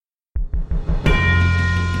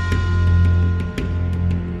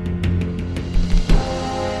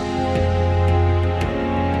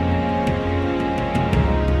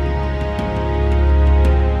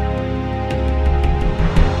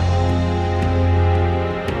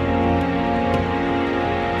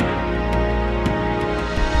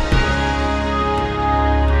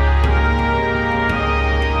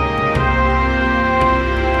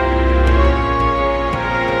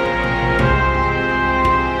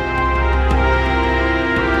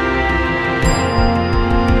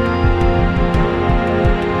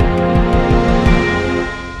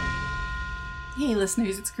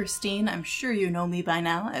listeners, it's Christine. I'm sure you know me by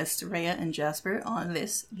now as Soraya and Jasper on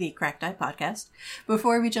this, the Cracked Eye podcast.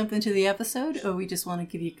 Before we jump into the episode, we just want to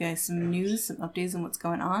give you guys some news, some updates on what's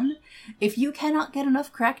going on. If you cannot get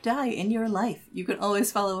enough Cracked Eye in your life, you can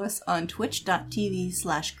always follow us on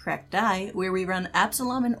twitch.tv/crackedeye, where we run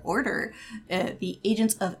Absalom in Order, the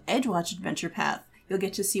Agents of Edgewatch adventure path. You'll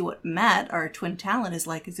get to see what Matt, our twin Talon, is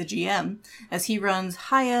like as a GM, as he runs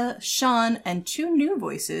Haya, Sean, and 2 new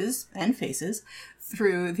voices and faces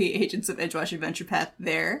through the Agents of Edgewatch adventure path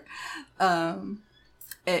there.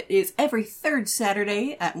 It is every 3rd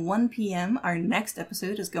Saturday at 1 p.m. Our next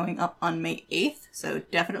episode is going up on May 8th, so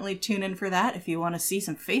definitely tune in for that if you want to see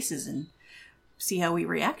some faces and see how we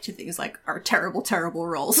react to things like our terrible, terrible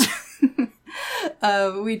rolls.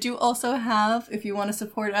 We do also have, if you want to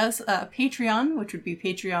support us, Patreon, which would be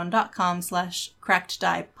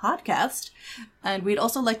patreon.com/crackeddie-podcast. And we'd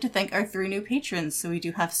also like to thank our 3 new patrons. So we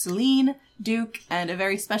do have Celine, Duke, and a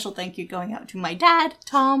very special thank you going out to my dad,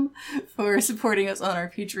 Tom, for supporting us on our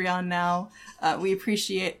Patreon now. We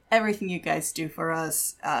appreciate everything you guys do for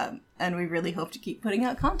us, and we really hope to keep putting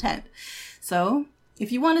out content. So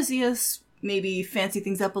if you want to see us maybe fancy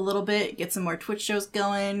things up a little bit, get some more Twitch shows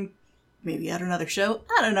going, maybe add another show,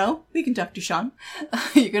 I don't know, we can talk to Sean.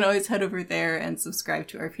 You can always head over there and subscribe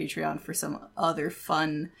to our Patreon for some other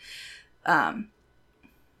fun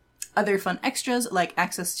extras, like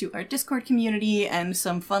access to our Discord community and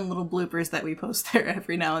some fun little bloopers that we post there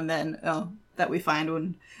every now and then that we find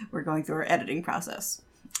when we're going through our editing process.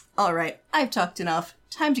 Alright, I've talked enough.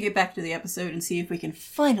 Time to get back to the episode and see if we can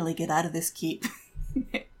finally get out of this keep.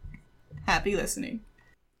 Happy listening.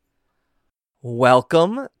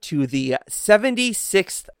 Welcome to the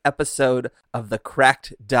 76th episode of the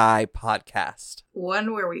Cracked Die podcast.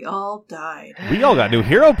 One where we all died. We all got new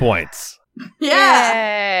hero points.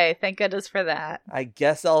 Yeah! Yay! Thank goodness for that. I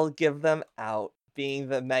guess I'll give them out, being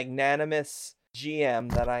the magnanimous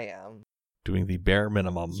GM that I am. Doing the bare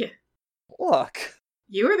minimum. Yeah. Look.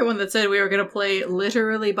 You were the one that said we were going to play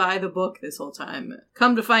literally by the book this whole time.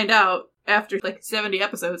 Come to find out, after like 70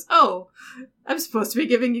 episodes, I'm supposed to be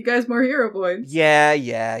giving you guys more hero points.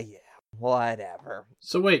 Yeah. Whatever.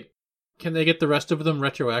 So wait, can they get the rest of them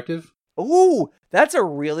retroactive? Ooh, that's a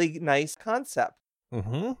really nice concept.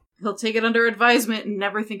 Mm-hmm. He'll take it under advisement and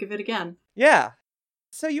never think of it again. Yeah.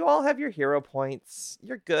 So you all have your hero points.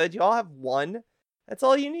 You're good. You all have 1. That's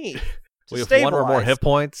all you need. We have 1 or more hit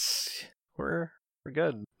points. We're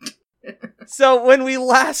good. So when we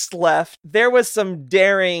last left, there was some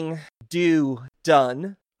daring do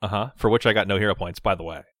done. For which I got no hero points, by the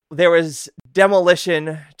way. There was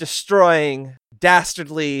demolition, destroying,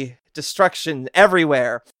 dastardly destruction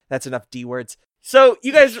everywhere. That's enough D words. So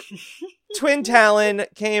you guys, Twin Talon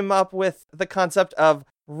came up with the concept of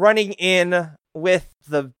running in with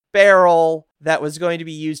the barrel that was going to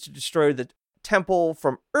be used to destroy the temple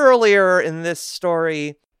from earlier in this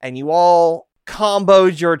story, and you all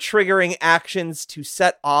comboed your triggering actions to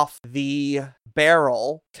set off the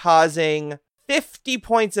barrel, causing 50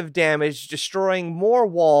 points of damage, destroying more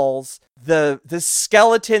walls. The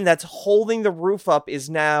skeleton that's holding the roof up is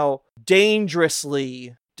now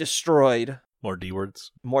dangerously destroyed. More D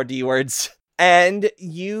words. And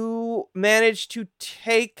you managed to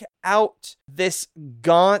take out this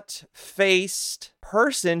gaunt-faced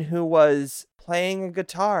person who was playing a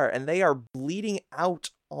guitar, and they are bleeding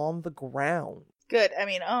out on the ground. Good. I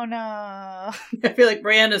mean, oh no. I feel like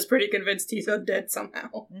Brianna's pretty convinced he's undead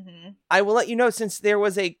somehow. Mm-hmm. I will let you know, since there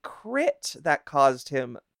was a crit that caused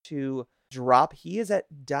him to drop, he is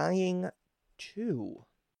at dying 2.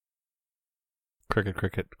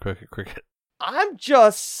 Cricket. I'm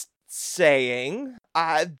just saying.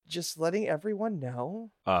 I'm just letting everyone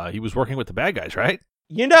know. He was working with the bad guys, right?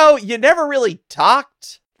 You know, you never really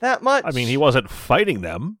talked that much. I mean, he wasn't fighting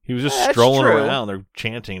them. He was just That's strolling true. around. They're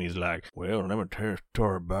chanting, and he's like, well, let me tell you a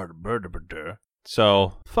story about a bird.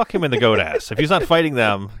 So, fuck him in the goat ass. If he's not fighting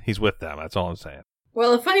them, he's with them. That's all I'm saying.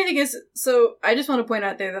 Well, the funny thing is, so I just want to point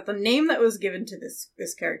out there that the name that was given to this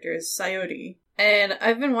character is Sayori. And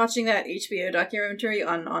I've been watching that HBO documentary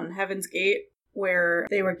on Heaven's Gate, where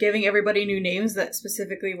they were giving everybody new names that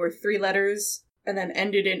specifically were 3 letters and then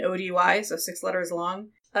ended in ODY, so 6 letters long.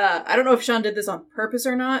 I don't know if Sean did this on purpose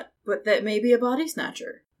or not, but that may be a body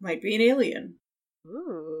snatcher. Might be an alien.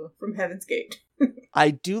 Ooh. From Heaven's Gate.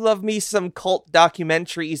 I do love me some cult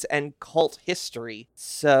documentaries and cult history,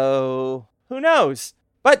 so who knows?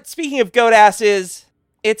 But speaking of goat asses,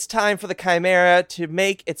 it's time for the Chimera to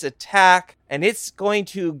make its attack, and it's going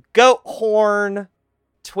to goat horn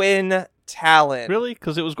Twin Talon. Really?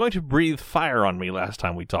 Because it was going to breathe fire on me last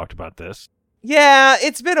time we talked about this. Yeah,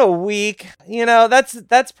 it's been a week. You know,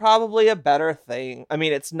 that's probably a better thing. I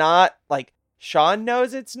mean, it's not like Sean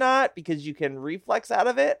knows it's not because you can reflex out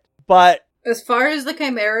of it, but As far as the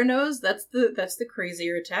Chimera knows, that's the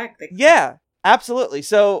crazier attack. yeah, absolutely.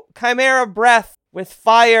 So Chimera Breath with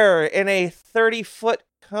fire in a 30-foot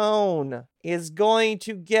cone is going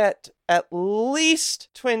to get at least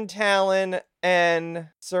Twin Talon and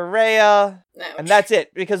Soraya, and that's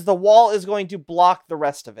it, because the wall is going to block the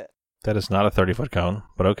rest of it. That is not a 30-foot cone,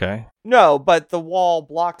 but okay. No, but the wall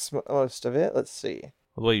blocks most of it. Let's see.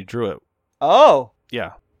 The way you drew it. Oh.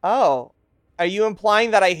 Yeah. Oh. Are you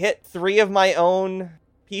implying that I hit 3 of my own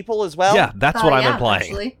people as well? Yeah, that's what I'm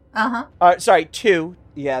implying. Uh-huh. Sorry, 2.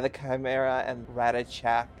 Yeah, the Chimera and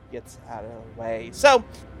Ratachak gets out of the way. So,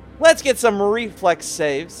 let's get some reflex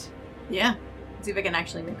saves. Yeah. Let's see if I can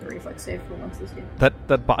actually make a reflex save for once this game.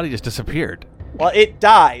 That body just disappeared. Well, it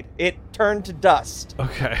died. It turned to dust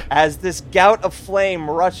Okay. as this gout of flame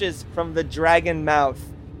rushes from the dragon mouth.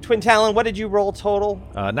 Twin Talon, what did you roll total?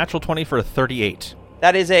 Natural 20 for a 38.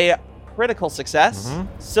 That is a critical success.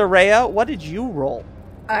 Soraya, what did you roll?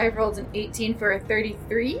 I rolled an 18 for a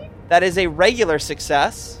 33. That is a regular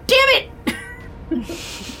success. Damn it!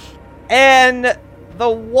 And the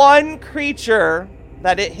one creature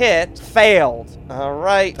that it hit failed. All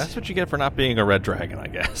right. That's what you get for not being a red dragon, I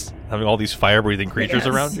guess. Having all these fire-breathing creatures Yes.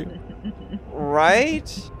 around you. Right?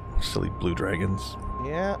 Silly blue dragons.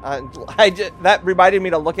 Yeah. That reminded me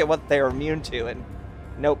to look at what they're immune to, and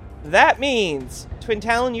nope. That means, Twin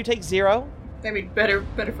Talon, you take 0. I mean, better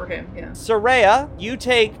for him, yeah. Soraya, you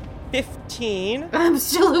take 15. I'm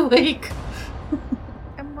still awake.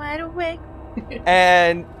 I'm wide awake.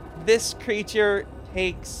 And this creature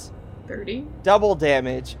takes 30? double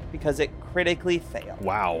damage because it critically failed.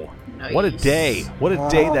 Wow. Nice. What a day. What a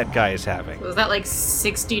day that guy is having. Was that like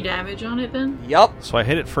 60 damage on it then? Yup. So I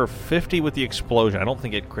hit it for 50 with the explosion. I don't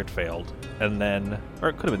think it crit failed. And then, or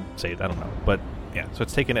it could have been saved, I don't know. But yeah, so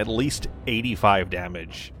it's taken at least 85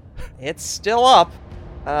 damage. It's still up.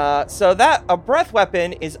 So that a breath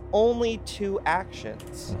weapon is only 2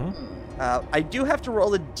 actions. I do have to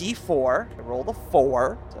roll a d4. I rolled a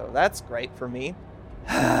 4, so that's great for me.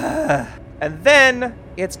 And then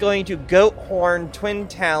it's going to goat horn Twin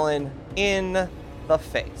Talon in the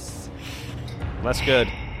face. That's good.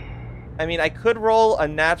 I mean, I could roll a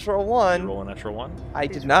natural You 1. roll a natural 1? I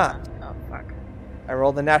did not. Oh, fuck. I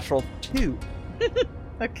rolled a natural 2.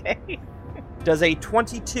 Okay. Does a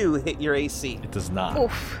 22 hit your AC? It does not.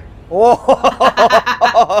 Oof. Oh!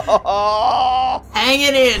 Hang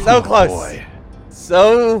it in! So close. Boy.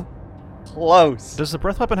 So close. Does the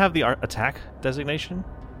breath weapon have the attack designation?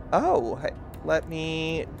 Oh, let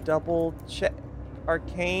me double check.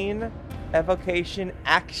 Arcane, evocation,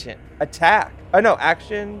 action, attack. Oh no,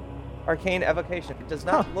 action, arcane, evocation. It does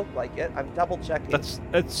not look like it. I'm double checking. That's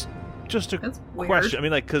just a That's weird. question. I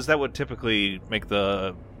mean, like, because that would typically make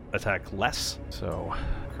the attack less. So,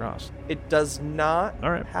 cross. It does not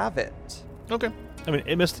All right. have it. Okay. I mean,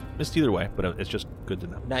 it missed either way, but it's just good to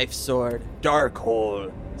know. Knife sword, dark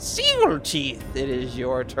hole, seal teeth. It is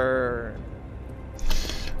your turn.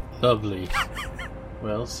 Lovely.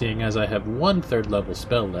 Well, seeing as I have 1 3rd-level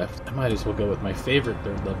spell left, I might as well go with my favorite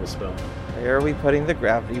 3rd-level spell. Where are we putting the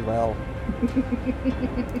gravity well?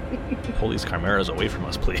 Pull these chimeras away from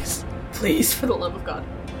us, please. Please, for the love of God.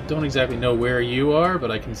 Don't exactly know where you are,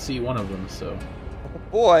 but I can see one of them, so...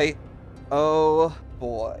 Boy. Oh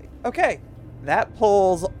boy. Okay. That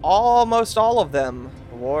pulls almost all of them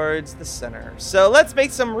towards the center. So let's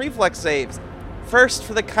make some reflex saves. First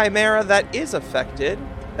for the chimera that is affected.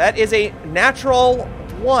 That is a natural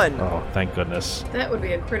 1. Oh, thank goodness. That would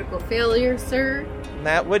be a critical failure, sir.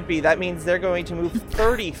 That would be. That means they're going to move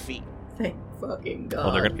 30 feet. Thank fucking God.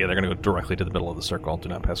 Well, they're gonna go directly to the middle of the circle. Do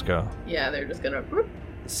not pass go. Yeah, they're just gonna... whoop.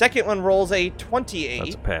 The second one rolls a 28.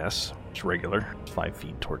 That's a pass. It's regular. 5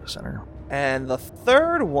 feet toward the center. And the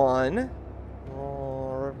third one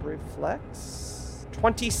reflects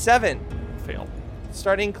 27. Fail.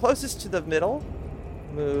 Starting closest to the middle,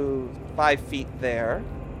 move 5 feet there.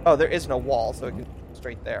 Oh, there is no wall, so it can go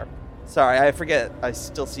straight there. Sorry, I forget. I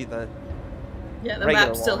still see the... Yeah, the Regular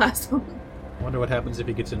map still wall. has them. Wonder what happens if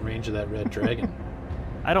he gets in range of that red dragon.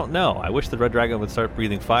 I don't know. I wish the red dragon would start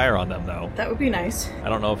breathing fire on them, though. That would be nice. I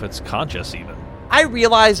don't know if it's conscious, even. I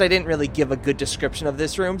realized I didn't really give a good description of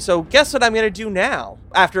this room, so guess what I'm going to do now,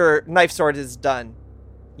 after Knife Sword is done.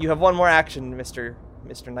 You have one more action, Mr.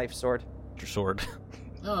 Knife Sword. Your sword.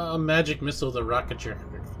 A magic missile, the rocketeer.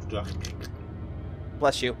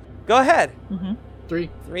 Bless you. Go ahead. 3.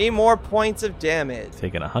 3 more points of damage.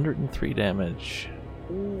 Taking 103 damage.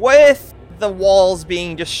 With the walls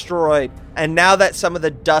being destroyed, and now that some of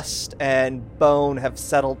the dust and bone have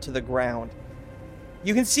settled to the ground,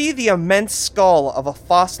 you can see the immense skull of a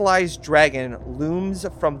fossilized dragon looms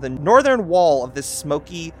from the northern wall of this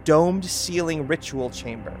smoky, domed ceiling ritual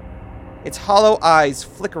chamber. Its hollow eyes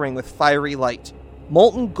flickering with fiery light.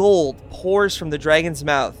 Molten gold pours from the dragon's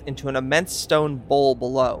mouth into an immense stone bowl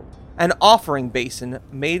below. An offering basin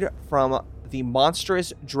made from the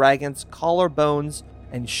monstrous dragon's collarbones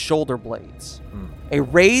and shoulder blades. A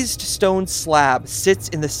raised stone slab sits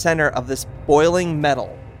in the center of this boiling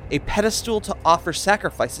metal, a pedestal to offer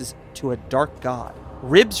sacrifices to a dark god.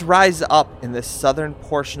 Ribs rise up in the southern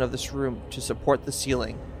portion of this room to support the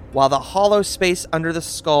ceiling, while the hollow space under the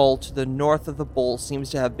skull to the north of the bowl seems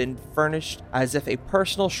to have been furnished as if a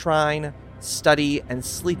personal shrine, study, and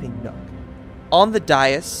sleeping nook. On the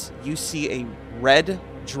dais, you see a red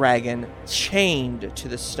dragon chained to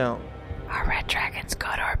the stone. Are red dragons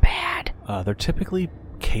good or bad? They're typically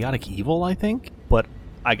chaotic evil, I think, but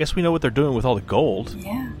I guess we know what they're doing with all the gold.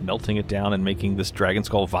 Yeah. Melting it down and making this dragon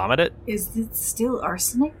skull vomit it. Is it still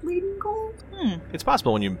arsenic bleeding gold? It's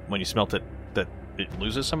possible when you smelt it that it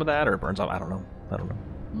loses some of that or it burns up. I don't know.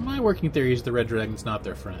 My working theory is the red dragon's not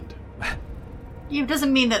their friend. It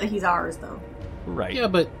doesn't mean that he's ours, though. Right. Yeah,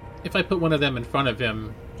 but if I put one of them in front of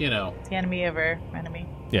him, It's the enemy of our enemy.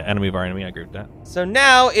 Yeah, enemy of our enemy. I agree with that. So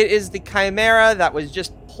now it is the chimera that was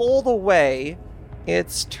just pulled away.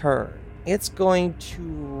 Its turn. It's going to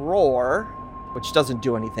roar, which doesn't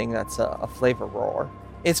do anything. That's a flavor roar.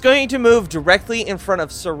 It's going to move directly in front of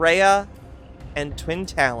Soraya and Twin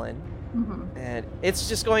Talon. And it's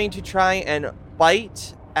just going to try and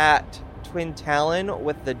bite at Twin Talon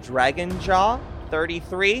with the dragon jaw.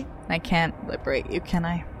 33. I can't liberate you, can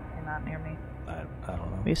I? You're not near me. I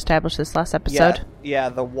don't know. We established this last episode. Yeah,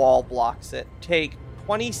 the wall blocks it. Take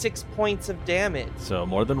 26 points of damage. So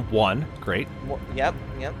more than one. Great. Yep.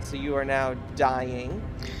 So you are now dying.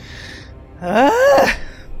 Ah!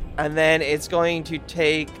 And then it's going to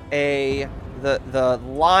take the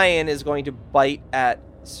lion is going to bite at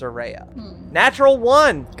Soraya. Natural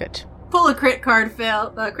 1. Good. Pull a crit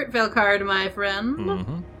fail card, my friend.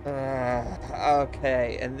 Mm-hmm.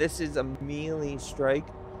 Okay, and this is a melee strike.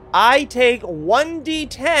 I take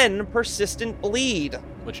 1d10 persistent bleed.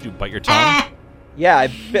 What'd you do, bite your tongue? Yeah, I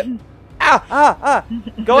bit.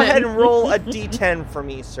 Go ahead and roll a d10 for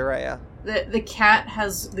me, Soraya. The cat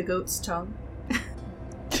has the goat's tongue.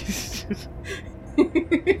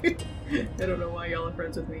 I don't know why y'all are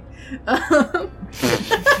friends with me.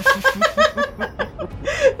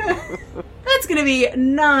 That's gonna be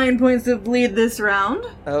 9 points of bleed this round.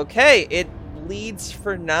 Okay, it bleeds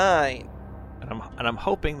for 9. And I'm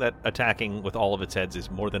hoping that attacking with all of its heads is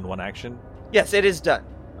more than one action. Yes, it is done.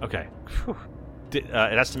 Okay. It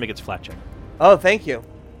has to make its flat check. Oh, thank you.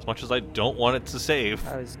 As much as I don't want it to save.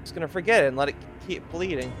 I was just gonna forget it and let it keep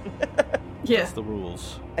bleeding. Yeah. That's the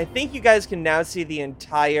rules. I think you guys can now see the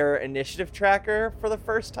entire initiative tracker for the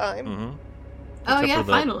first time. Mm-hmm. Oh Except yeah, for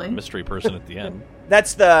the finally. mystery person at the end.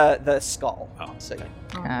 That's the skull. Oh, So, okay.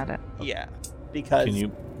 Got it. yeah, because Can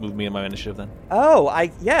you move me in my initiative then? Oh, I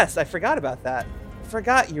forgot about that.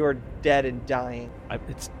 Forgot you're dead and dying.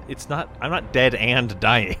 It's not. I'm not dead and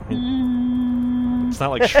dying. Mm. It's not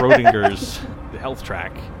like Schrodinger's health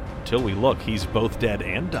track. Until we look, he's both dead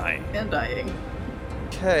and dying. And dying.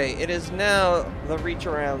 Okay, it is now the reach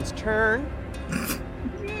around's turn.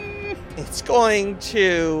 It's going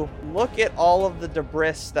to look at all of the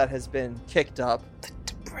debris that has been kicked up.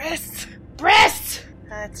 Breast!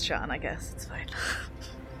 That's Sean, I guess. It's fine.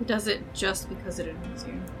 He does it just because it annoys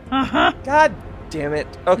you. Uh-huh. God damn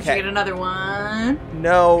it. Did you Okay. get another one?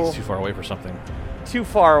 No, He's too far away for something. too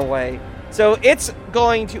far away. So it's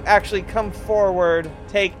going to actually come forward,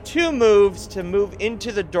 take 2 moves to move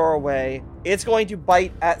into the doorway. It's going to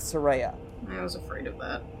bite at Soraya. I was afraid of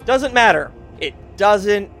that. Doesn't matter. It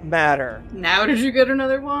doesn't matter. Now did you get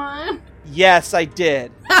another one? Yes, I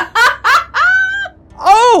did.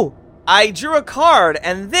 Oh! I drew a card,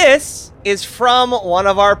 and this is from one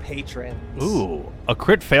of our patrons. Ooh, a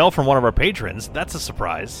crit fail from one of our patrons. That's a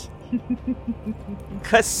surprise.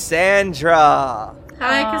 Cassandra.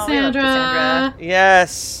 Hi, Oh, we love Cassandra. Cassandra.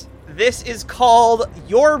 Yes. This is called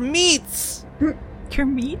Your Meats. Your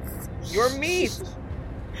meats? Your Meats.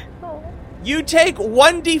 Oh. You take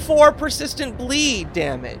 1d4 persistent bleed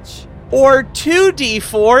damage, or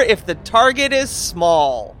 2d4 if the target is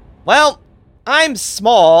small. Well, I'm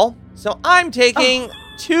small, so I'm taking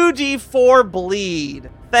 2d4 bleed.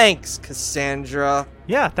 Thanks, Cassandra.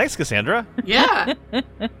 Yeah, thanks, Cassandra. Yeah.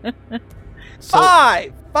 So,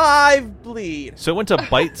 5 bleed. so it went to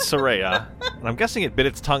bite Soraya, and I'm guessing it bit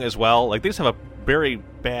its tongue as well. Like, they just have a very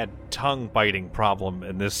bad tongue biting problem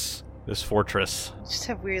in this fortress. Just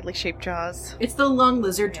have weirdly shaped jaws. It's the long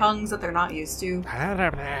lizard tongues that they're not used to.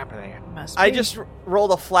 Must I be. just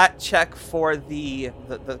rolled a flat check for the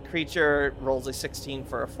creature. Rolls a 16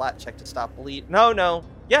 for a flat check to stop bleed. No.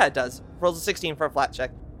 Yeah, it does. Rolls a 16 for a flat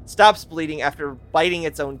check. Stops bleeding after biting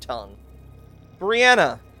its own tongue.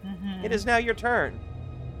 Brianna, it is now your turn.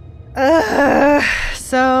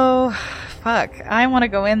 So, fuck. I want to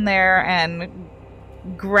go in there and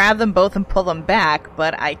grab them both and pull them back,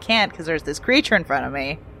 but I can't because there's this creature in front of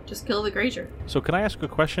me. Just kill the creature. So can I ask a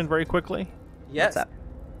question very quickly? Yes. What's up?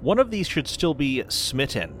 One of these should still be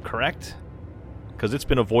smitten, correct? Because it's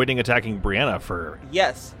been avoiding attacking Brianna for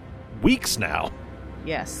Yes. weeks now.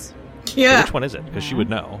 Yes. So Yeah. which one is it? Because she would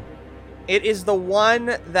know. It is the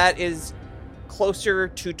one that is closer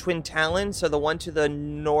to Twin Talon, so the one to the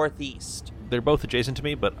northeast. They're both adjacent to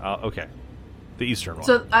me, but okay. The eastern one.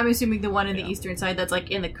 So I'm assuming the one in Yeah. the eastern side that's like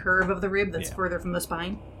in the curve of the rib that's Yeah. further from the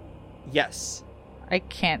spine. Yes. I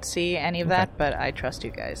can't see any of Okay. that, but I trust you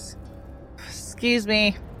guys. Excuse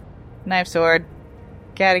me. Knife sword.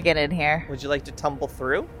 Gotta get in here. Would you like to tumble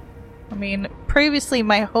through? I mean, previously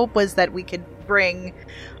my hope was that we could bring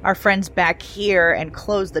our friends back here and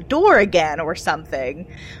close the door again or something.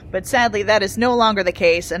 But sadly that is no longer the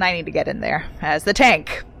case and I need to get in there as the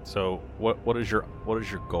tank. So what is your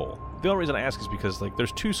goal? The only reason I ask is because like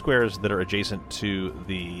there's two squares that are adjacent to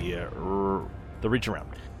the reach around.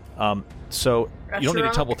 So you don't need to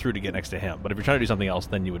Restaurant? tumble through to get next to him. But if you're trying to do something else,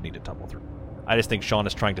 then you would need to tumble through. I just think Sean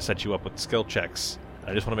is trying to set you up with skill checks.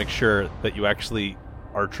 I just want to make sure that you actually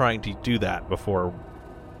are trying to do that before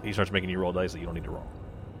he starts making you roll dice that you don't need to roll.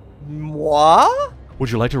 Moi?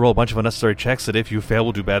 Would you like to roll a bunch of unnecessary checks that if you fail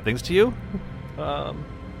will do bad things to you?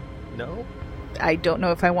 No. I don't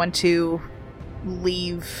know if I want to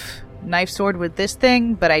leave knife sword with this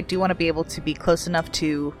thing, but I do want to be able to be close enough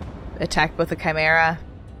to attack both the chimera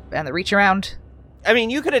and the reach around. I mean,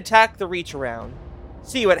 you could attack the reach around,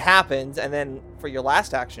 see what happens, and then for your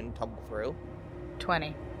last action, tumble through.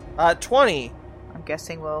 20. 20 I'm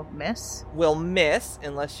guessing we'll miss. will miss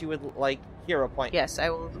unless you would like hero point. Yes, I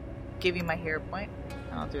will give you my hero point.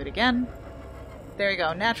 And I'll do it again. There you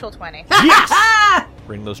go, natural 20. Yes!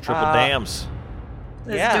 Bring those triple dams.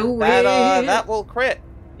 Let's Yeah, do that, it. that will crit.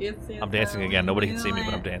 I'm dancing again. Nobody can see me,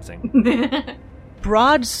 but I'm dancing.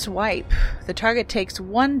 Broad swipe. The target takes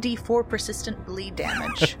 1d4 persistent bleed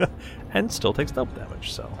damage. And still takes double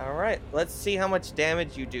damage, so. All right, let's see how much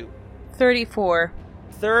damage you do. 34.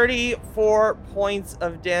 34 points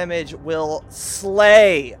of damage will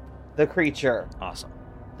slay the creature. Awesome.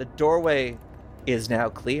 The doorway is now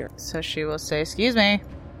clear. So she will say, excuse me,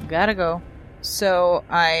 gotta go. So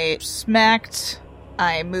I smacked,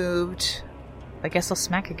 I moved. I guess I'll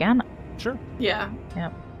smack again. Sure. Yeah.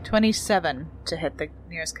 Yep. 27 to hit the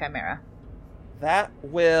nearest chimera. That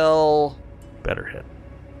will Better hit.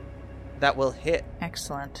 hit.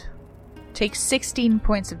 Excellent. Take 16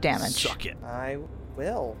 points of damage. Suck it. I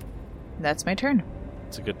will. That's my turn.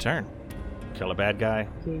 It's a good turn. Kill a bad guy.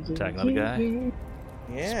 Attack another guy.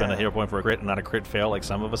 Yeah. Spend a hero point for a crit and not a crit fail like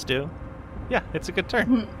some of us do. Yeah, it's a good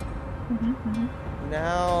turn.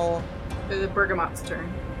 Now, The Bergamot's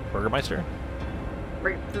turn. Burgermeister.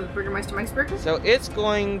 Right, the Burgermeister Meister. so it's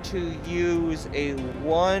going to use a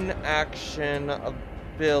one-action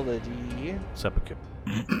ability. Seppuku.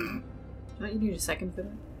 Don't you need a second for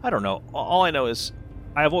that? I don't know. All I know is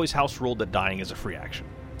I have always house ruled that dying is a free action.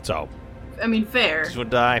 So, I mean, fair. if you want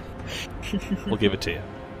to die, we'll give it to you.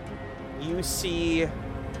 You see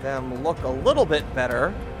them look a little bit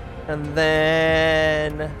better, and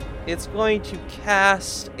then it's going to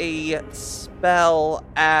cast a spell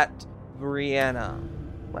at Brianna.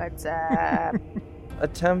 What's up?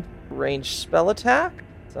 Attempt range spell attack.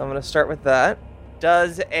 So I'm going to start with that.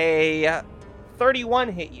 Does a 31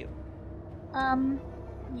 hit you?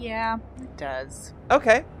 Yeah, it does.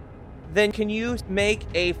 Okay. Then can you make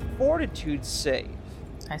a fortitude save?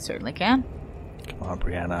 I certainly can. Come on,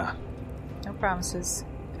 Brianna. No promises.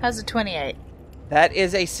 How's a 28? That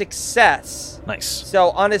is a success. Nice. So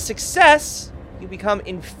on a success, you become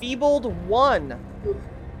enfeebled 1.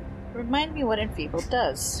 Remind me what enfeebled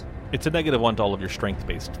does. It's a -1 to all of your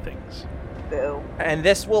strength-based things. Boo. And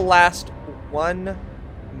this will last 1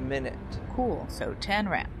 minute. Cool. So 10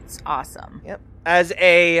 rounds. Awesome. Yep. As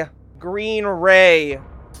a green ray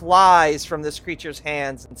flies from this creature's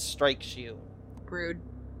hands and strikes you. Rude.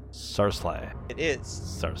 Sarsly. It is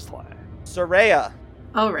Sarsly. Soraya.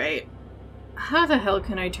 Alright. How the hell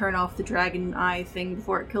can I turn off the dragon eye thing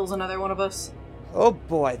before it kills another one of us? Oh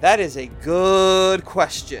boy, that is a good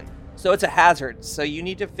question. So it's a hazard, so you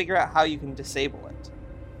need to figure out how you can disable it.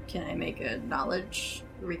 Can I make a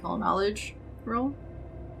recall knowledge roll?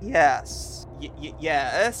 Yes.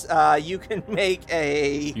 Yes. You can make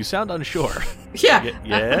a... You sound unsure. Yeah.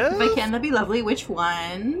 Yes? If I can, that'd be lovely. Which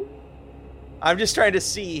one? I'm just trying to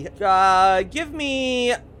see. Give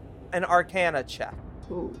me an Arcana check.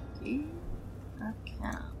 Okay.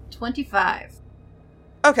 Arcana. 25.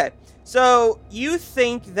 Okay, so you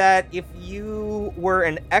think that if you were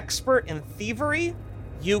an expert in thievery,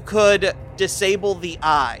 you could disable the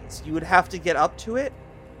eyes. You would have to get up to it,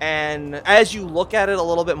 and as you look at it a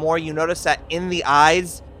little bit more, you notice that in the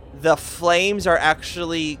eyes, the flames are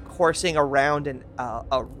actually coursing around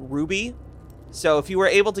a ruby. So if you were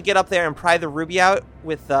able to get up there and pry the ruby out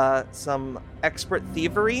with some expert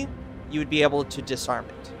thievery, you would be able to disarm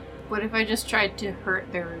it. What if I just tried to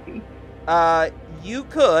hurt the ruby? You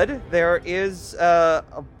could. There is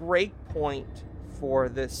a break point for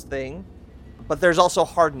this thing, but there's also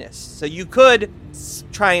hardness. So you could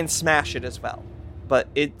try and smash it as well, but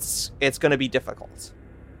it's going to be difficult.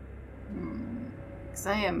 Because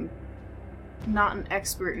I am not an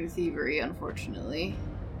expert in thievery, unfortunately.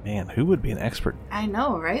 Man, who would be an expert? I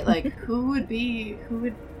know, right? Like, who would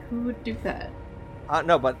do that?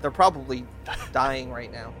 No, but they're probably dying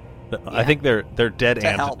right now. I think they're dead To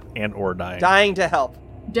help. and or dying. Dying to help.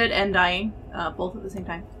 Dead and dying, both at the same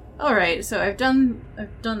time. All right, so I've done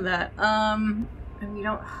that. And we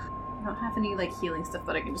don't have any like healing stuff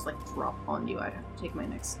that I can just like drop on you. I'd have to take my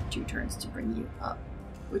next 2 turns to bring you up,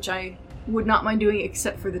 which I would not mind doing,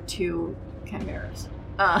 except for the 2 chimeras.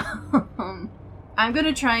 I'm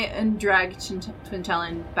gonna try and drag Twin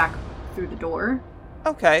Talon back through the door.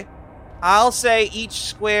 Okay. I'll say each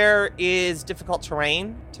square is difficult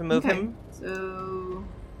terrain to move him. So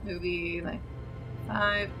it would be like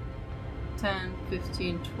 5, 10,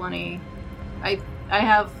 15, 20. I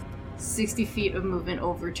have 60 feet of movement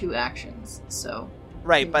over 2 actions, so...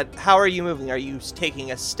 Right, but how are you moving? Are you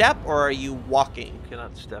taking a step or are you walking? You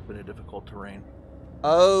cannot step into difficult terrain.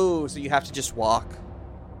 Oh, so you have to just walk.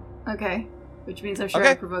 Okay. Which means I'm sure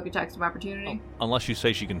Okay. I provoke attacks of opportunity. Unless you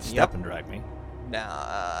say she can step Yep. and drag me,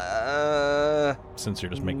 Nah, since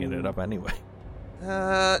you're just making it up anyway.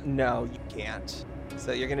 no, you can't.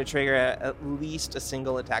 So you're going to trigger at least a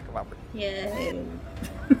single attack of opportunity.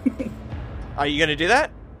 Yeah. Are you going to do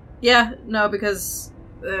that? Yeah, no, because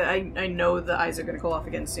I know the eyes are going to go off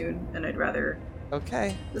again soon, and I'd rather...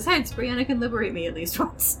 Okay. Besides, Brianna can liberate me at least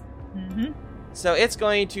once. Mm-hmm. So it's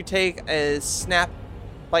going to take a snap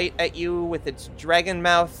bite at you with its dragon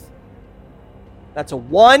mouth. That's a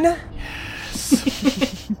 1.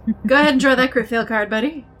 Go ahead and draw that crit fail card,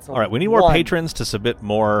 buddy. All right, we need more 1. patrons to submit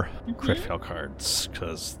more crit fail cards,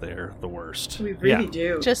 because they're the worst. We really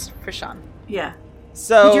do. Just for Sean. Yeah.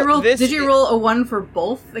 So Did you roll a 1 for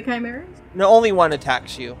both the chimeras? No, only one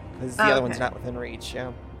attacks you, because the Oh, other one's okay. not within reach,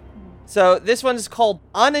 yeah. So this one is called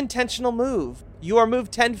Unintentional Move. You are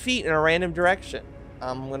moved 10 feet in a random direction.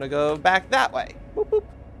 I'm going to go back that way. Boop, boop.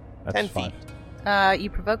 That's 10 fine. feet. You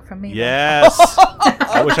provoke from me. then. Yes!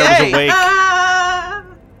 I wish I was Okay. awake. Ah!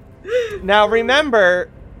 Now remember,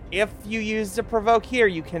 if you use the provoke here,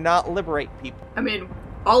 you cannot liberate people. I mean,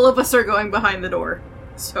 all of us are going behind the door,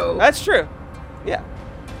 so... That's true. Yeah,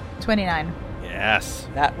 29. Yes.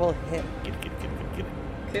 that will hit. Get it.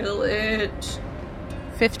 Kill it.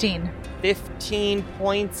 15. 15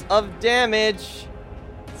 points of damage.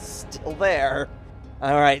 Still there.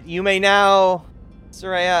 All right, you may now...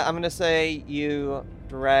 Soraya, I'm going to say you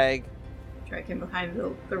drag... Drag him behind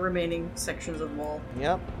the remaining sections of wall.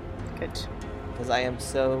 Yep, Good. because I am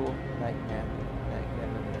so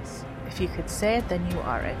magnanimous. If you could say it, then you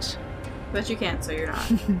are it. But you can't, so you're not.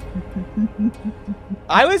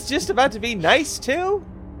 I was just about to be nice, too.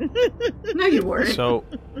 No, you weren't. So,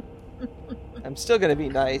 I'm still going to be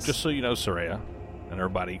nice. just so you know, Soraya, and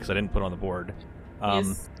everybody, because I didn't put it on the board,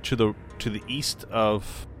 Yes. to the east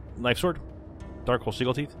of Knife Sword, Darkhold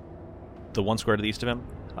Seagull-Teeth, the one square to the east of him,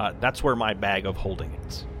 that's where my bag of holding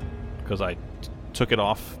is. Because I took it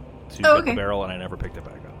off to get okay. the barrel, and I never picked it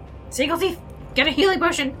back up. Seagull Thief, get a healing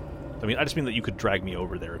potion! I just mean that you could drag me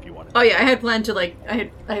over there if you wanted. Oh yeah, I had planned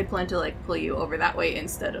to pull you over that way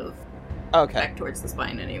instead of Okay. back towards the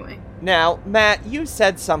spine anyway. Now, Matt, you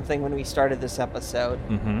said something when we started this episode,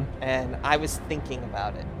 Mm-hmm. and I was thinking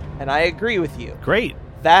about it. And I agree with you. Great.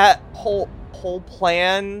 That whole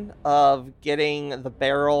plan of getting the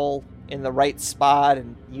barrel in the right spot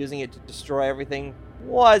and using it to destroy everything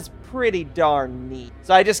was pretty darn neat.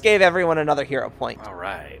 So I just gave everyone another hero point. All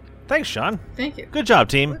right. Thanks, Sean. Thank you. Good job,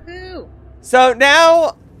 team. Woohoo! So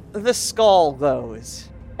now the skull goes,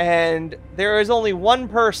 and there is only one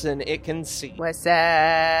person it can see. What's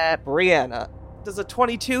up? Brianna. Does a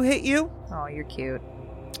 22 hit you? Oh, you're cute.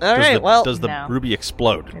 All right. Does the No. ruby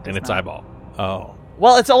explode It does in its not. eyeball? Oh,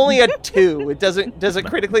 Well, it's only a 2. It doesn't. Does it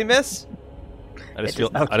critically miss? I just It does feel.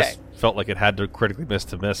 not. I just felt like it had to critically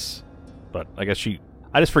miss, but I guess she.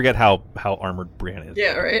 I just forget how armored Brienne is,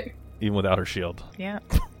 Yeah, right? even without her shield. Yeah.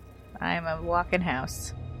 I'm a walking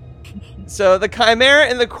house. So the chimera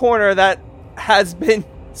in the corner that has been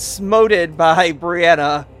smoted by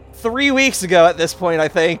Brianna 3 weeks ago at this point, I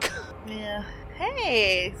think, Yeah.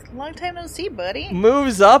 Hey, long time no see, buddy.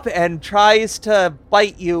 moves up and tries to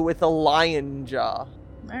bite you with a lion jaw.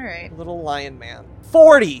 All right. Little lion man.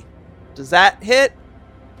 40. Does that hit?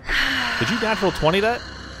 Did you natural 20 that?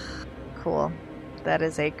 Cool. That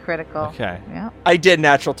is a critical. Okay. Yeah. I did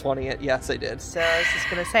natural 20 it. Yes, I did. So I was just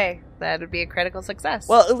gonna say that would be a critical success.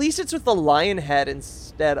 Well, at least it's with the lion head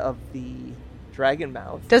instead of the dragon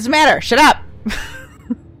mouth. doesn't matter. Shut up.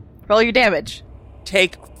 Roll your damage.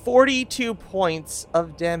 Take 42 points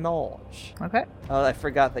of damage. Okay. Oh, I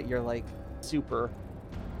forgot that you're like super,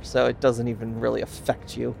 so it doesn't even really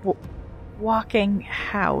affect you. Walking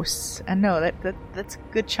house. And no, that's a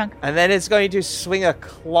good chunk. And then it's going to swing a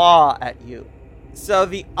claw at you. So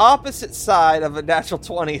the opposite side of a natural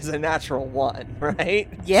 20 is a natural 1, right?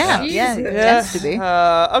 Yeah. Jesus. Yeah. It tends to be.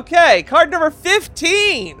 Okay, card number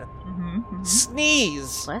 15. Mm-hmm.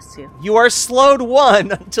 Sneeze. Bless you. You are slowed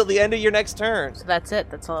 1 until the end of your next turn. So that's it.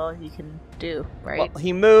 That's all you can do, right? Well,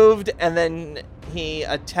 he moved and then he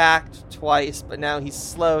attacked twice, but now he's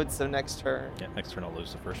slowed, so next turn. Yeah. Next turn I'll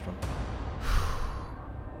lose the first one.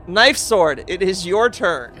 Knife Sword, it is your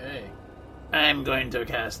turn. Okay. I'm going to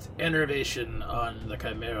cast Enervation on the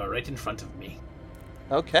Chimera right in front of me.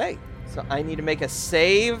 Okay, so I need to make a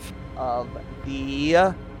save of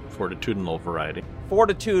the Fortitudinal variety.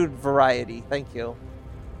 Fortitude variety. Thank you.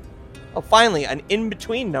 Oh, finally, an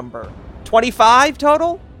in-between number. 25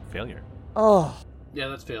 total? Failure. Oh, Yeah,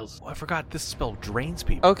 that fails. Oh, I forgot this spell drains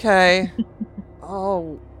people. okay.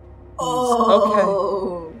 Oh.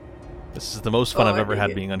 Oh. This is the most fun Oh, I've I ever had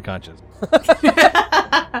dig it. being unconscious.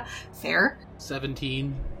 Fair.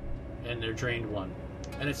 17, and they're drained 1.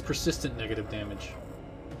 And it's persistent negative damage.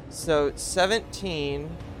 So 17,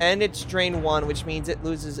 and it's drain 1, which means it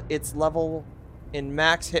loses its level in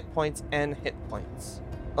max hit points and hit points.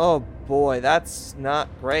 Oh boy, that's not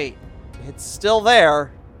great. It's still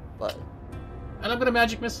there, but And I'm going to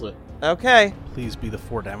Magic Missile it. okay. Please be the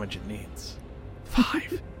 4 damage it needs.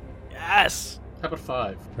 5. Yes! How about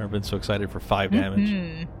 5? Never been so excited for 5 damage.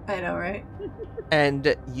 Mhm. I know, right?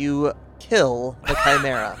 And you kill the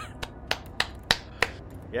Chimera.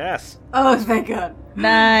 Yes! Oh, thank God.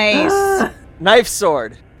 Nice. Knife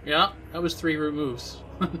Sword. Yeah, that was 3 moves.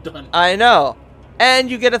 Done. I know. And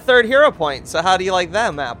you get a 3rd hero point, so how do you like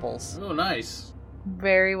them apples? Oh, nice.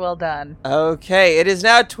 Very well done. Okay, it is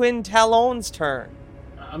now Twin Talon's turn.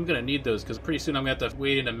 I'm going to need those, because pretty soon I'm going to have to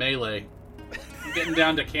wade into melee. I'm getting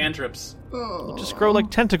down to cantrips. Oh. Just grow like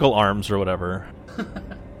tentacle arms or whatever.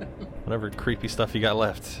 Whatever creepy stuff you got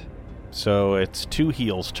left. So it's 2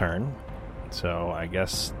 heals' turn. So I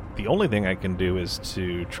guess the only thing I can do is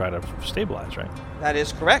to try to stabilize, right? That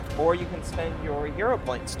is correct. Or you can spend your hero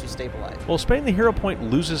points to stabilize. Well, spending the hero point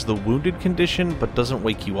loses the wounded condition, but doesn't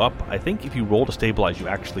wake you up. I think if you roll to stabilize, you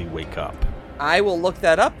actually wake up. I will look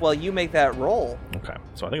that up while you make that roll. Okay,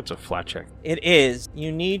 so I think it's a flat check. It is.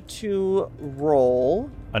 You need to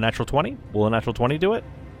roll. A natural 20? Will a natural 20 do it?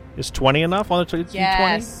 Is 20 enough on the 20?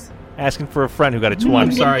 Yes. Asking for a friend who got a I'm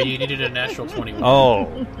 20. sorry, you needed a natural 21.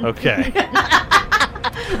 Oh, okay.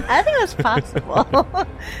 I think that's possible.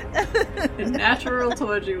 Natural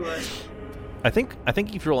told you what. I think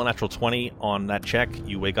if you roll a natural 20 on that check,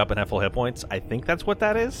 you wake up and have full hit points. I think that's what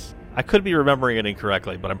that is. I could be remembering it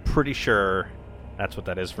incorrectly, but I'm pretty sure that's what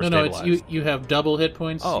that is for No, stabilized. it's you have double hit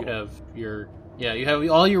points. Oh. You have your... Yeah, you have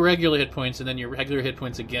all your regular hit points, and then your regular hit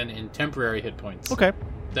points again in temporary hit points. Okay,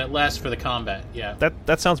 That lasts for the combat, yeah.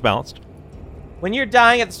 that sounds balanced. When you're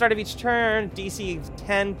dying at the start of each turn, DC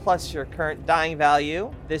 10 plus your current dying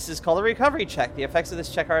value. This is called a recovery check. The effects of this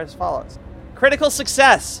check are as follows. Critical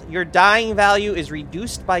success. Your dying value is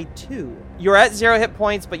reduced by 2. You're at 0 hit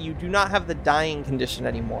points, but you do not have the dying condition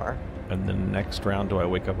anymore. And then next round, do I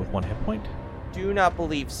wake up with 1 hit point? Do not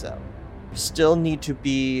believe so. You still need to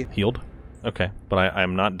be... Healed? Okay, but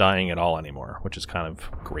I'm not dying at all anymore, which is kind of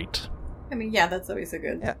great. I mean, yeah, that's always a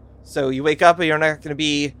good. Yeah. So you wake up and you're not going to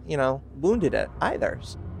be, wounded at either.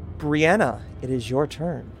 Brianna, it is your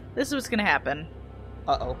turn. This is what's going to happen.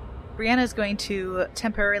 Uh-oh. Brianna's going to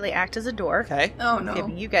temporarily act as a door, Okay. Oh no.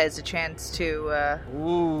 giving you guys a chance to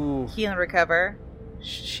Ooh. heal and recover.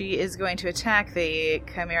 She is going to attack the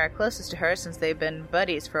Chimera closest to her since they've been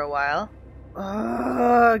buddies for a while.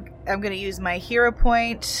 I'm going to use my hero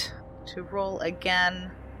point to roll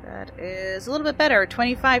again. That is a little bit better.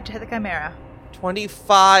 25 to hit the Chimera.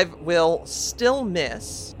 25 will still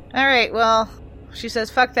miss. Alright, well, she says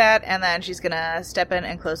fuck that, and then she's gonna step in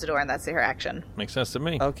and close the door, and that's her action. Makes sense to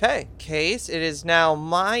me. Okay, Case, it is now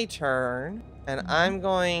my turn, and I'm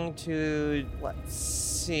going to, let's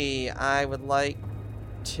see, I would like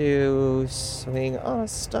to swing on a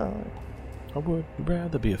stone. I would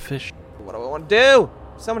rather be a fish. What do I want to do?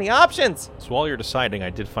 So many options. So while you're deciding,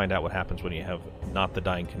 I did find out what happens when you have not the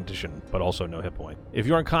dying condition, but also no hit point. If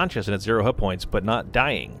you're unconscious and at 0 hit points, but not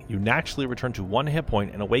dying, you naturally return to 1 hit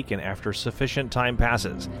point and awaken after sufficient time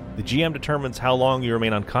passes. The GM determines how long you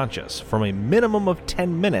remain unconscious, from a minimum of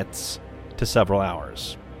 10 minutes to several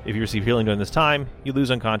hours. If you receive healing during this time, you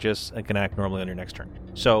lose unconscious and can act normally on your next turn.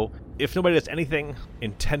 So, if nobody does anything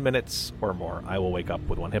in 10 minutes or more, I will wake up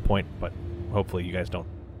with 1 hit point, but hopefully you guys don't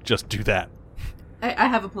just do that. I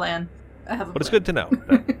have a plan. But it's good to know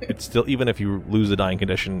that it's still, even if you lose the dying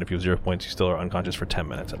condition, if you have 0 points, you still are unconscious for 10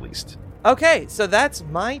 minutes at least. Okay, so that's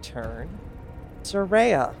my turn.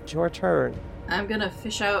 Soraya, it's your turn. I'm gonna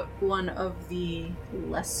fish out one of the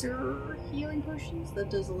lesser healing potions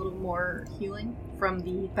that does a little more healing from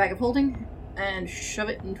the bag of holding and shove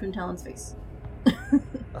it in Twin Talon's face. Okay.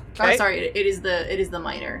 Oh, sorry, it is the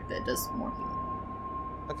minor that does more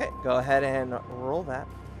healing. Okay, go ahead and roll that.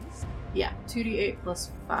 Yeah, 2d8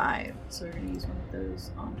 plus 5. So we're gonna use one of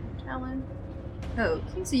those on Twin Talon.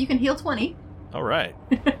 Okay, so you can heal 20. All right.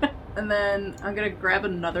 And then I'm gonna grab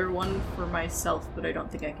another one for myself, but I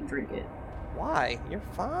don't think I can drink it. Why? You're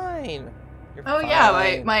fine. You're Oh fine.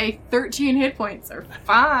 yeah, my 13 hit points are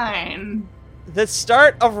fine. The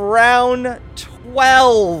start of round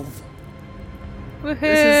 12. Woohoo!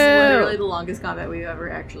 This is literally the longest combat we've ever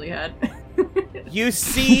actually had. You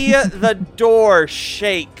see the door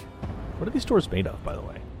shake. What are these doors made of, by the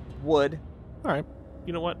way? Wood. All right.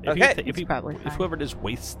 You know what? If Okay. if probably fine. whoever just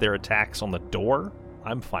wastes their attacks on the door,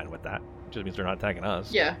 I'm fine with that. Just means they're not attacking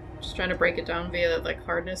us. Yeah, just trying to break it down via like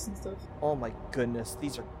hardness and stuff. Oh my goodness,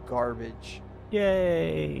 these are garbage.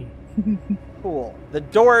 Yay! Cool. The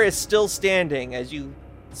door is still standing as you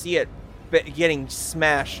see it getting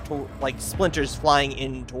smashed, like splinters flying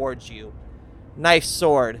in towards you. Knife,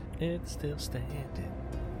 sword. It's still standing.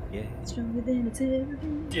 Yeah. Stronger than it's ever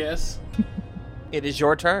been. Yes, It is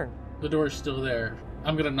your turn. the door's still there.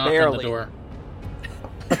 I'm gonna knock on Barely. the door.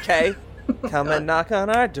 Okay. Come and knock on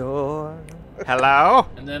our door. Hello?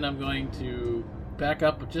 And then I'm going to back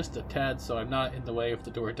up just a tad so I'm not in the way if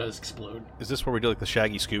the door does explode. Is this where we do like the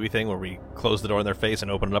Shaggy Scooby thing where we close the door in their face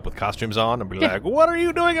and open it up with costumes on and be like, what are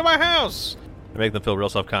you doing in my house? And make them feel real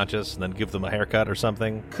self-conscious and then give them a haircut or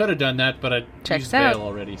something. Could have done that, but I Checks used out. bail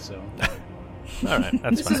already, so. All right,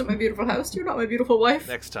 that's This fine. isn't my beautiful house. You're not my beautiful wife.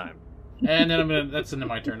 Next time. And then that's the end of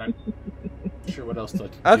my turn. I'm not sure what else to do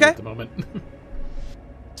Okay. at the moment.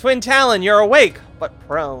 Twin Talon, you're awake, but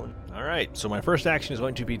prone. All right, so my first action is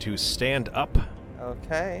going to be to stand up.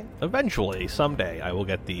 Okay. Eventually, someday, I will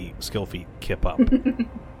get the skill feat kip up.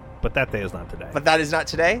 But that day is not today. But that is not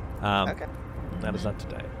today? Okay. That is not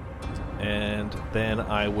today. And then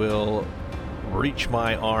I will reach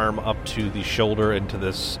my arm up to the shoulder into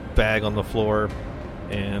this bag on the floor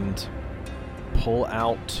and pull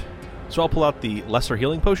out. So I'll pull out the lesser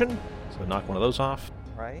healing potion. So knock one of those off.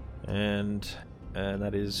 Right. And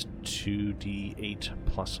that is 2d8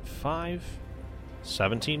 plus 5.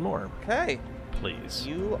 17 more, Okay. please.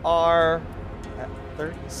 You are at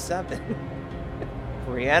 37.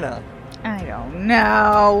 Brianna, I don't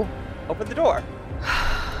know. open the door.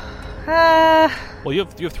 Well, you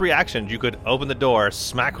have 3 actions. You could open the door,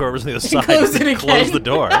 smack whoever's on the other side, close it and close again. the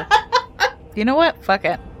door. You know what? Fuck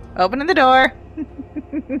it. Opening the door.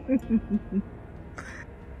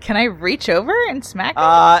 Can I reach over and smack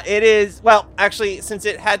it? It is, well, actually, since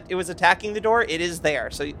it was attacking the door, it is there.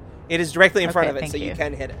 So it is directly in front Okay, of it, thank so you you.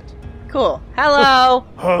 can hit it. Cool. Hello.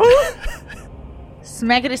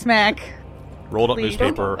 Smackety smack. Rolled up Please don't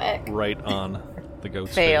newspaper go back. right on the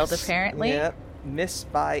goat's Failed, face. apparently. Yep.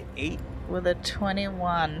 Missed by 8. With a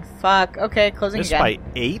 21. Fuck. Okay, closing Missed again. by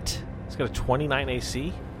 8? It's got a 29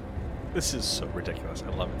 AC? This is so ridiculous. I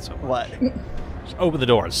love it so much. What? Just open the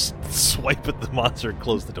door, swipe at the monster, and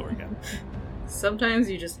close the door again. Sometimes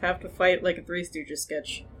you just have to fight like a Three Stooges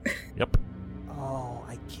sketch. Yep. Oh,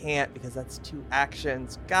 I can't because that's 2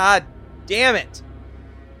 actions. God damn it.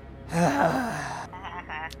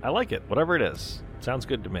 I like it. Whatever it is. Sounds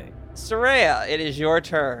good to me. Soraya, it is your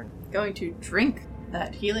turn. Going to drink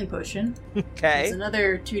that healing potion. Okay. It's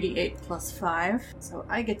another 2d8 plus 5. So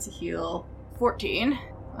I get to heal 14.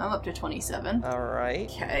 I'm up to 27. All right.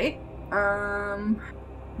 Okay.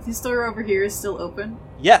 This door over here is still open.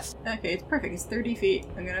 Yes. Okay, it's perfect. It's 30 feet.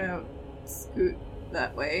 I'm gonna scoot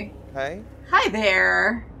that way. Okay. Hi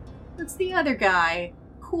there! That's the other guy.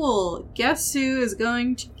 Cool. Guess who is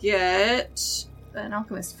going to get an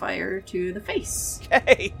alchemist fire to the face?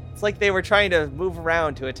 Okay. It's like they were trying to move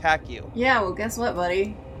around to attack you. Yeah, well, guess what,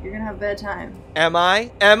 buddy? You're gonna have a bad time. Am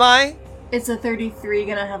I? It's a 33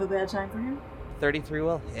 gonna have a bad time for him? 33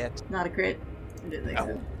 will hit. Not a crit? I didn't think Oh.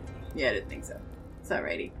 so. Yeah, I didn't think so. It's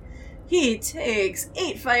alrighty. He takes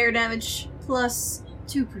 8 fire damage plus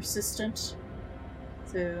 2 persistent.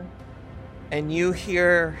 So, And you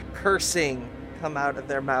hear cursing come out of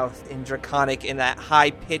their mouth in Draconic in that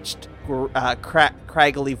high-pitched,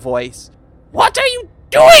 craggly voice. What are you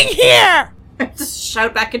doing here? just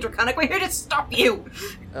shout back in Draconic, we're here to stop you!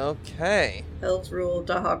 Okay. Elves rule,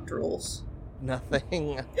 Dahak rules.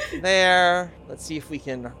 Nothing there. Let's see if we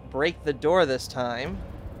can break the door this time.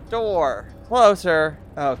 Door. Closer.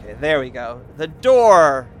 Okay, there we go. The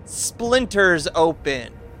door splinters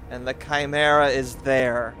open, and the Chimera is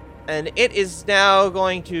there. And it is now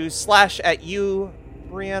going to slash at you,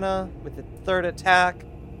 Brianna, with the third attack.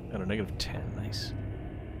 And a negative 10. Nice.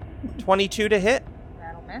 22 to hit.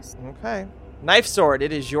 That'll miss. Okay. Knife Sword,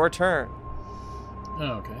 it is your turn.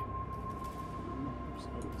 Oh, okay.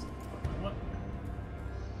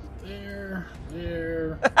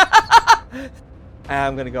 There.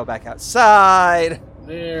 I'm going to go back outside.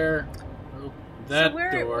 There. Oh, that So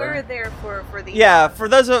we're door. there for the Yeah, for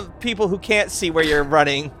those of people who can't see where you're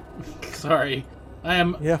running. Sorry. I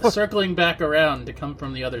am Yeah. circling back around to come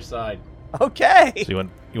from the other side. Okay. So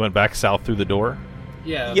you went back south through the door?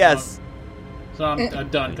 Yeah. Yes. So I'm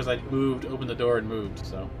done because I opened the door and moved,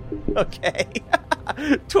 so. Okay.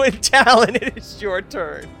 Twin Talon, it is your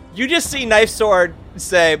turn. You just see Knife Sword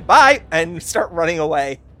say bye and start running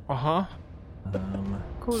away. Uh-huh.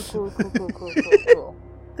 Cool.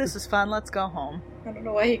 This is fun. Let's go home. I don't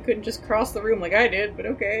know why he couldn't just cross the room like I did, but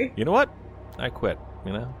okay. You know what? I quit,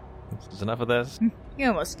 you know? There's enough of this. You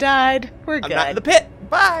almost died. We're I'm good. not in the pit.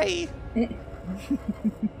 Bye.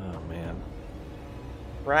 Oh, man.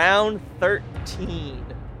 Round 13.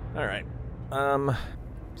 All right.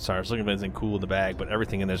 Sorry, I was looking for anything cool in the bag, but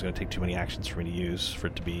everything in there is going to take too many actions for me to use for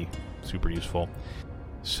it to be super useful.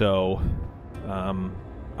 So,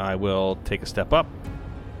 I will take a step up.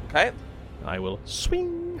 Okay. I will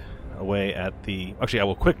swing away at the... Actually, I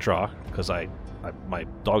will quick draw, because my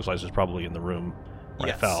dog's life is probably in the room where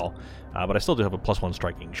Yes. I fell. But I still do have a +1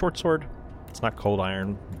 striking short sword. It's not cold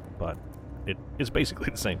iron, but it is basically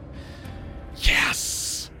the same.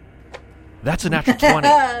 Yes! That's a natural 20.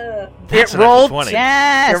 That's It a rolled- natural 20.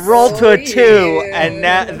 Yes. It rolled to a 2, yeah.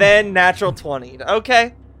 and then natural 20.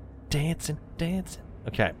 Okay. Dancing.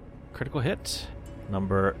 Okay. Critical hit.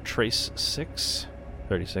 Number trace 6.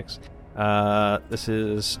 36. This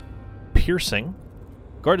is piercing.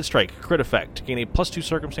 Guarded strike. Crit effect. Gain a +2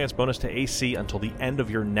 circumstance bonus to AC until the end of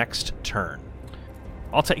your next turn.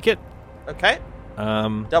 I'll take it. Okay.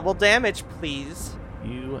 Um, Double damage, please.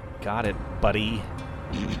 you got it, buddy.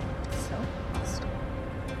 So awesome.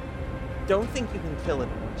 Don't think you can kill it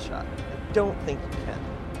in one shot. I don't think you can.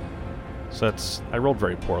 So I rolled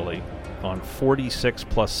very poorly. On 46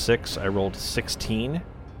 plus 6, I rolled 16.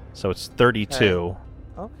 So it's 32.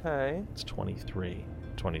 Okay. It's 23,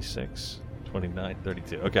 26, 29,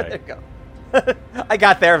 32. There Okay. you go. I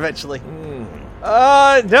got there eventually.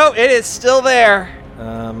 Mm. No, it is still there.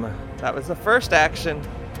 Um, That was the first action.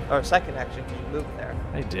 Or second action, because you moved there.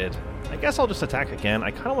 I did. I guess I'll just attack again.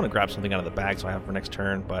 I kind of want to grab something out of the bag so I have for next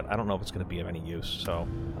turn, but I don't know if it's going to be of any use. So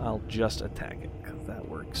I'll just attack it, because that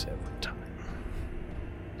works every time.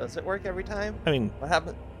 Does it work every time? I mean, What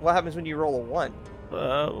happens when you roll a 1?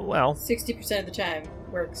 well, 60% of the time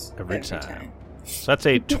works Every time. so that's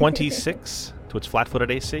a 26 to its flat-footed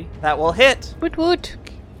AC. That will hit. Woot woot.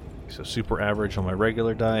 So super average on my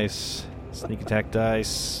regular dice. Sneak attack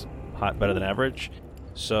dice. Hot better than average.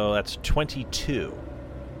 So that's 22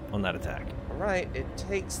 on that attack. Alright, it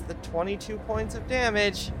takes the 22 points of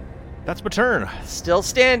damage. That's my turn. Still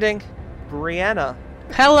standing. Brianna.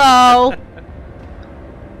 Hello.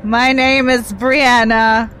 My name is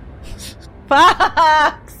Brianna.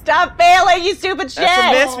 Fuck! Stop failing, you stupid shit!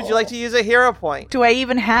 That's a miss. Would you like to use a hero point? Do I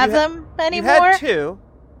even have You ha- them anymore? You had 2.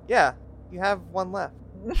 Yeah, you have 1 left.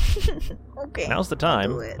 Okay. Now's the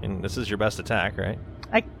time. Do it. And this is your best attack, right?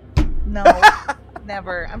 No,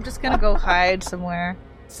 never. I'm just gonna go hide somewhere.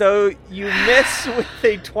 So you miss with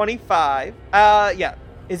a 25. Yeah.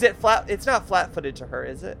 Is it flat? It's not flat-footed to her,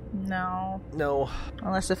 is it? No. No.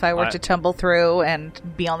 Unless if I were I- to tumble through and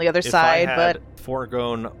be on the other If side, I but had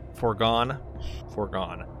foregone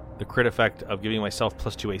the crit effect of giving myself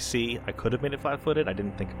 +2 AC, I could have made it flat-footed. I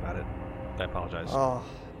didn't think about it. I apologize. Oh,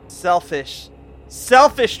 selfish.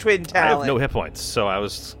 Selfish Twin I have Talon. no hit points, so I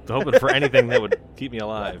was hoping for anything that would keep me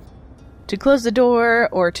alive. To close the door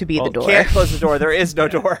or to be Well, the door? Can't close the door. There is no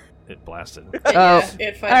door. It blasted. Oh,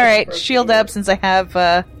 It all right. Shield up since I have.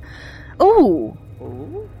 Ooh,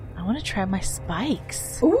 Ooh. I want to try my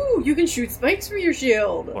spikes. Ooh, you can shoot spikes from your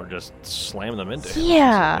shield. Or just slam them into him.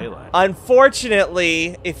 Yeah. It's melee.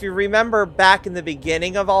 Unfortunately, if you remember back in the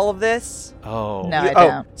beginning of all of this, Oh. No, I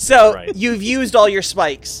don't. so Right. you've used all your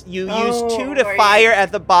spikes. You used 2 to right. fire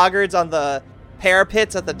at the boggards on the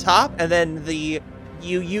parapets at the top, and then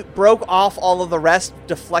you broke off all of the rest,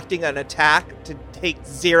 deflecting an attack to take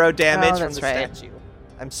 0 damage Oh, from that's the right. statue.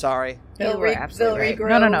 I'm sorry. They'll You were re- absolutely they'll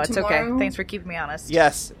right. regrow No, it's okay. tomorrow. Thanks for keeping me honest.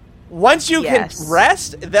 Yes. Once you Yes. can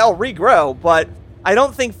rest, they'll regrow, but I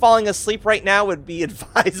don't think falling asleep right now would be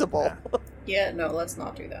advisable. Yeah, no, let's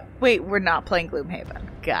not do that. Wait, we're not playing Gloomhaven.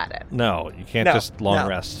 Got it. No, you can't No, just long no.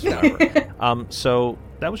 rest forever. So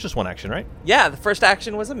that was just one action, right? Yeah, the first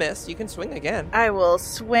action was a miss. You can swing again. I will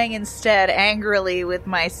swing instead angrily with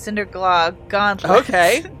my Cinderglaw gauntlet.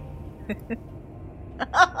 Okay,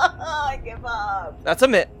 I give up. that's a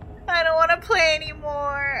miss. I don't want to play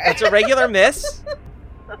anymore. It's a regular miss.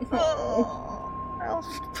 I'll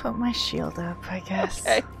put my shield up, I guess.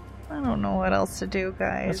 Okay. I don't know what else to do,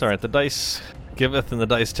 guys. That's all right. The dice giveth and the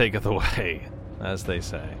dice taketh away, as they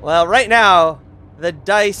say. Well, right now, the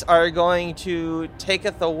dice are going to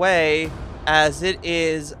taketh away as it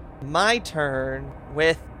is my turn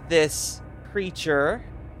with this creature.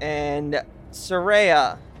 And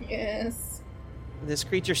Soraya, Yes. this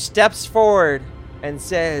creature steps forward and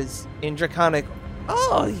says in Draconic,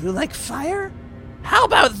 "Oh, you like fire? How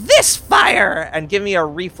about this fire?" And give me a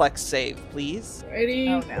reflex save, please. Ready?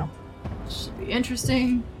 Oh no. Should be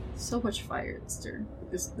interesting. So much fire this turn.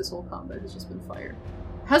 This whole combat has just been fire.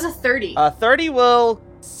 How's a 30? 30 will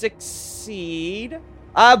succeed.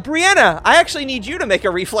 Brianna, I actually need you to make a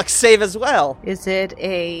reflex save as well. Is it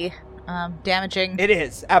a damaging It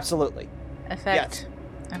is, absolutely. effect?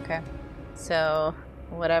 Okay. So,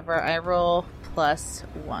 whatever I roll plus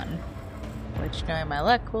 1. Which, knowing my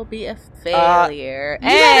luck, will be a failure. you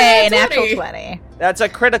got Hey, a 20. natural 20. That's a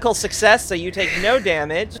critical success, so you take no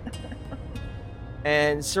damage.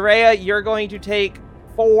 And Soraya, you're going to take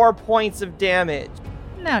 4 points of damage.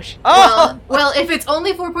 No, Oh! Well, if it's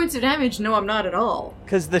only 4 points of damage, no, I'm not at all.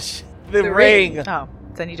 Because the The ring. ring. Oh,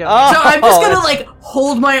 then you don't. Oh. So I'm just gonna, that's- like,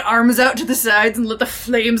 hold my arms out to the sides and let the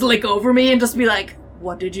flames lick over me and just be like,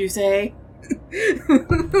 what did you say?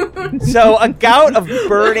 So a gout of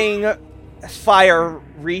burning fire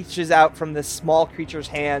reaches out from this small creature's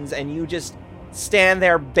hands, and you just stand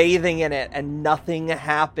there bathing in it, and nothing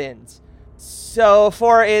happens. So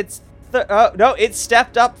for its no, it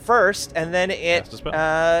stepped up first, and then it Cast a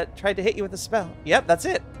spell. tried to hit you with a spell. Yep, that's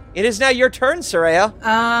it. It is now your turn, Soraya.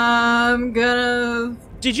 I'm gonna...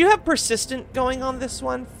 Did you have persistent going on this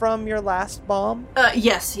one from your last bomb?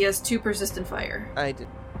 Yes, he has 2 persistent fire. I did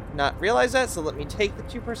not realize that, so let me take the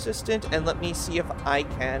 2 persistent, and let me see if I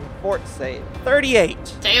can fort save.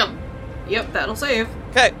 38. Damn. Yep, that'll save.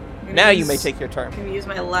 Okay, gonna now you use- may take your turn. I'm gonna use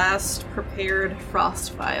my last prepared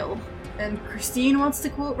Frost vial. And Christine wants to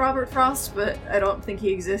quote Robert Frost, but I don't think he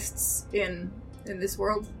exists in this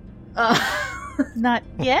world. Not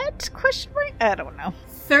yet? Question mark? I don't know.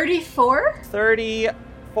 34?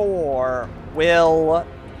 34 will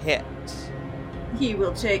hit. He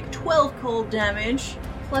will take 12 cold damage,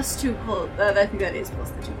 plus 2 cold... I think that is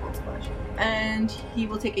plus the 2 cold splash. And he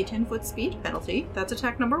will take a 10-foot speed penalty. That's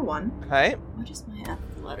attack number 1. Okay, What is my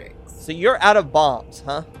athletics? so you're out of bombs,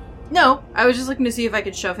 huh? No, I was just looking to see if I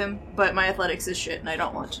could shove him, but my athletics is shit, and I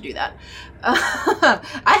don't want to do that.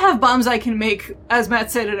 I have bombs I can make, as Matt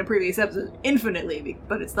said in a previous episode, infinitely,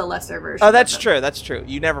 but it's the lesser version. Oh, that's of them. true, that's true.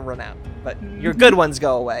 You never run out, but your good ones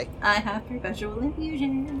go away. I have perpetual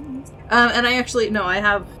infusions. And I actually, no, I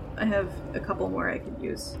have a couple more I could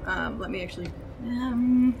use. Let me actually,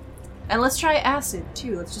 and let's try acid,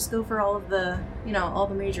 too. Let's just go for all of the, all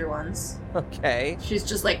the major ones. Okay, She's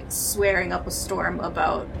just, like, swearing up a storm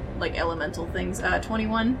about, like, elemental things.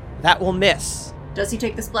 21. that will miss. Does he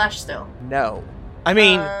take the splash still? No. I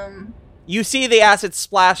mean, you see the acid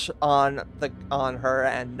splash on her,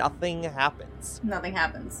 and nothing happens. Nothing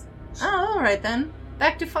happens. Oh, alright then.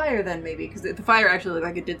 Back to fire then, maybe, because the fire actually looked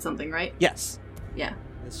like it did something, right? Yes, Yeah.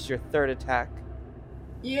 this is your third attack.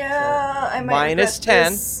 Yeah, I might minus regret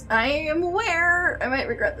 10. this. I am aware. I might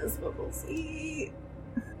regret this, but we'll see.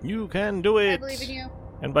 You can do it. I believe in you.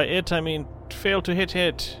 And by it, I mean fail to hit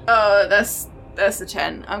it. That's a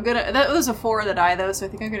 10. That was a 4 of the die, though, so I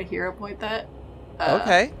think I'm gonna hero point that.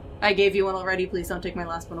 Okay. I gave you one already, please don't take my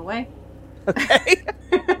last one away. Okay.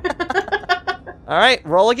 All right,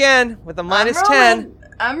 roll again with a minus 10.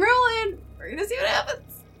 I'm rolling. We're gonna see what happens.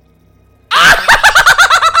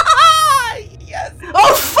 Yes.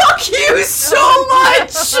 Oh, fuck you so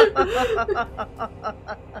much!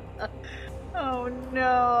 Oh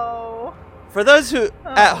no. For those who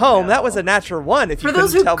at home, no. that was a natural 1. If you For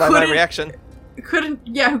those couldn't who tell by my couldn't- reaction. Who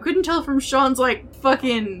couldn't tell from Sean's, like,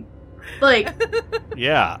 fucking, like,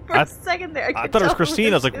 Yeah. For a second there, I could thought it was tell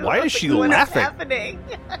Christine. I was like, who. why I is she what is laughing? happening?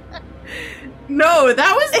 no,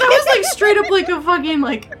 that was like straight up like a fucking,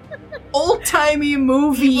 like, old-timey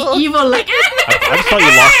movie, evil, like, I just thought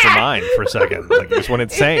you lost your mind for a second. Like, you just went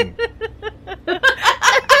insane.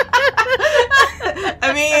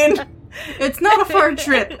 I mean, it's not a far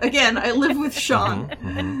trip. Again, I live with Sean.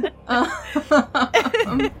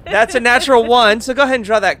 That's a natural 1, so go ahead and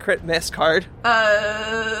draw that crit miss card.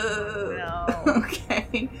 No.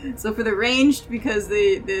 Okay. So for the ranged, because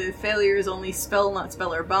the failure is only spell, not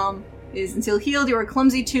spell or bomb, is until healed, you are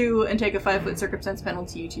clumsy 2 and take a 5-foot circumstance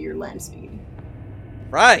penalty to your land speed.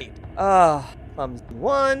 Right. Clumsy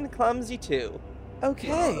 1, clumsy 2. Okay.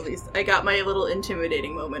 Well, at least I got my little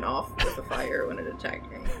intimidating moment off with the fire when it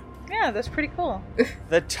attacked me. Yeah, that's pretty cool.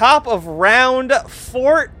 The top of round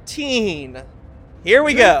 14. Here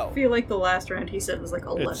we I go. feel like the last round he said was like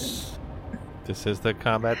 11. This is the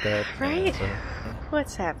combat that... Right?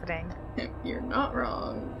 What's happening? You're not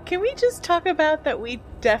wrong. Can we just talk about that we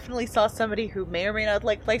definitely saw somebody who may or may not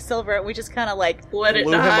like play silver and we just kind of like Let it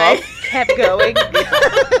Blew him die. up. kept going?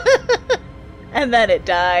 And then it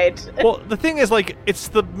died. Well, the thing is, like, it's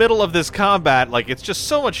the middle of this combat. Like, it's just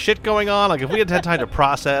so much shit going on. Like, if we had had time to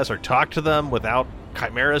process or talk to them without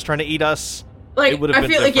chimeras trying to eat us, Like, it would have I been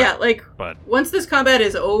feel like, different. yeah, like, But once this combat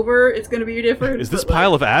is over, it's gonna be different. is this but,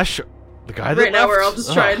 pile of ash the guy that Right now left? we're all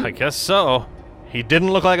just trying- I guess so. He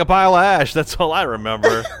didn't look like a pile of ash. That's all I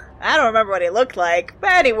remember. I don't remember what he looked like,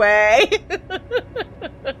 but anyway.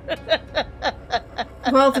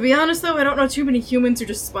 Well, to be honest, though, I don't know too many humans who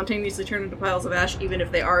just spontaneously turn into piles of ash, even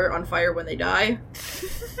if they are on fire when they die.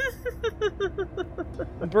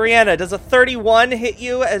 Brianna, does a 31 hit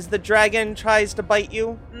you as the dragon tries to bite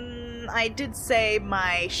you? I did say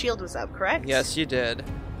my shield was up, correct? Yes, you did.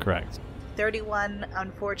 Correct. 31,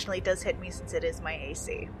 unfortunately, does hit me since it is my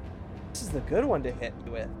AC. This is the good one to hit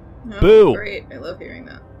you with. Oh, Boo. Great, I love hearing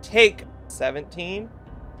that. Take 17.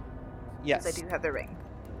 Yes. Because I do have the ring.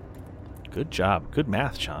 Good job. Good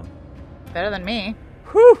math, Sean. Better than me.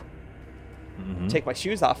 Whew. Mm-hmm. Take my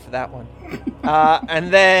shoes off for that one.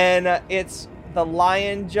 And then it's the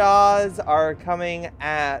lion jaws are coming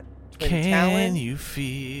at Twin Can Talon. you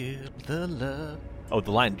feel the love? Oh,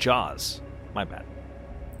 the line Jaws. My bad.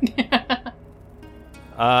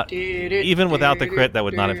 Even without the crit, that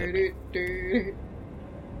would not have hit me.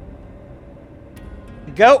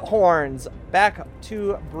 Goat horns back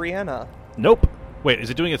to Brianna. Nope. Wait,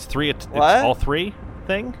 is it doing its three? It's What? all three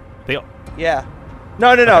thing? They. Yeah.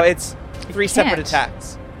 No. Okay. It's 3 separate can't.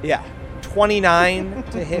 attacks. Yeah. 29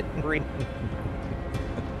 to hit Brianna.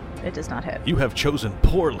 It does not hit. You have chosen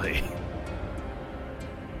poorly.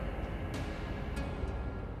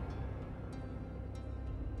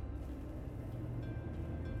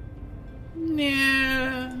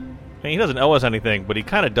 Yeah. I mean, he doesn't owe us anything, but he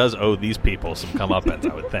kind of does owe these people some comeuppance,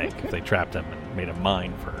 I would think, if they trapped him and made him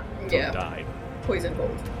mine for until Yeah. he died. Poison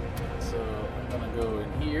bolt. So I'm gonna go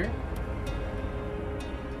in here.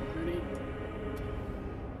 Ready?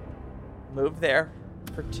 Move there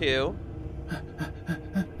for 2.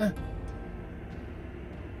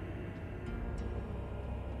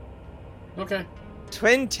 Okay.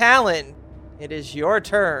 Twin Talon, it is your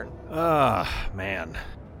turn. Ah, man.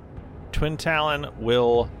 Twin Talon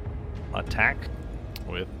will attack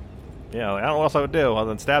with... Yeah, I don't know what else I would do other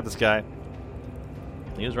than stab this guy.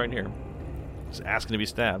 He is right here. He's asking to be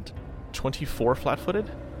stabbed. 24 flat-footed?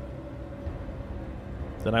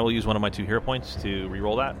 Then I will use one of my 2 hero points to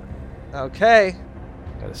re-roll that. Okay.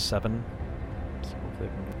 Got a 7. So hopefully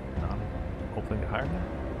I can get higher now.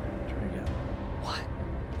 Try again.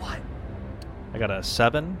 What? I got a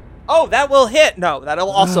 7. Oh, that will hit. No, that'll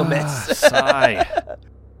also miss. Sigh.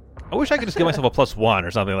 I wish I could just give myself a +1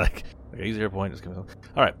 or something like a easier point. Just give myself.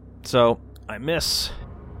 All right, so I miss.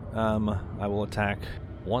 I will attack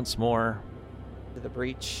once more. To the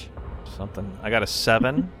breach. Something. I got a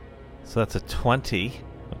 7, so that's a 20,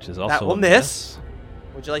 which is also That will a miss.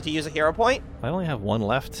 Would you like to use a hero point? I only have 1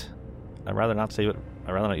 left. I'd rather not save it.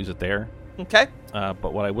 I'd rather not use it there. Okay.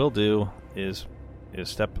 But what I will do is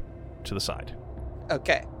step to the side.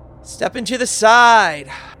 Okay. Step into the side.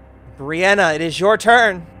 Brianna, it is your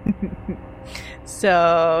turn.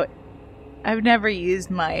 So, I've never used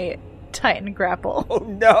my Titan grapple. Oh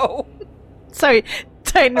no. Sorry,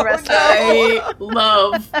 Titan Wrestler. I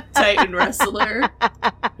love Titan Wrestler.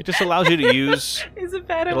 It just allows you to use. Is it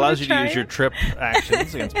bad? It allows you to use your trip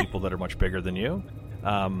actions against people that are much bigger than you,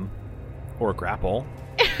 or grapple.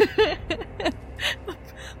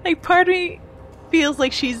 Like, part of me feels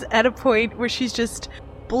like she's at a point where she's just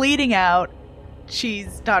bleeding out.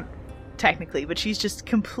 She's not technically, but she's just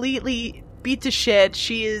completely beat to shit.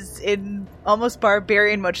 She is in almost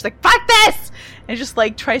barbarian mode. She's like, fuck this! And just,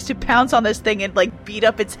 like, tries to pounce on this thing and, like, beat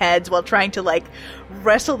up its heads while trying to, like,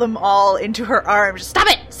 wrestle them all into her arms. Just, stop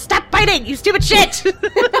it! Stop biting, you stupid shit!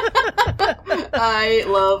 I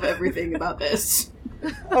love everything about this.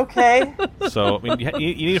 Okay. So, I mean,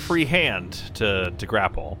 you need a free hand to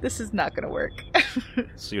grapple. This is not gonna work.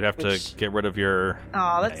 So you'd have to get rid of your.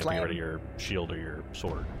 Oh, that's get lame. rid of your shield or your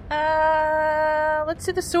sword. Let's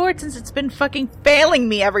do the sword since it's been fucking failing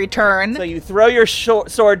me every turn. So you throw your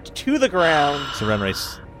sword to the ground.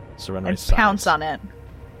 Serenrace and pounce on it.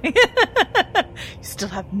 You still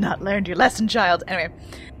have not learned your lesson, child. Anyway,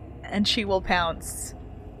 and she will pounce.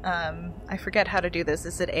 I forget how to do this.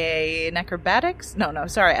 Is it an acrobatics? No,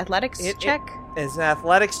 sorry, athletics check? It's an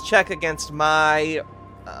athletics check against my...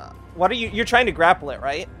 what are you... You're trying to grapple it,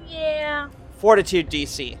 right? Yeah. Fortitude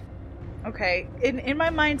DC. Okay. In my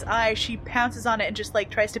mind's eye, she pounces on it and just, like,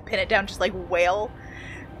 tries to pin it down, just, like, wail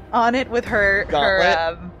on it with her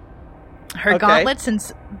Okay. gauntlet,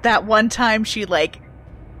 since that one time she, like,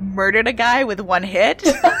 murdered a guy with one hit.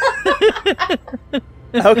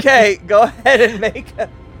 Okay, go ahead and make a...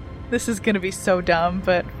 This is gonna be so dumb,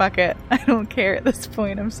 but fuck it. I don't care at this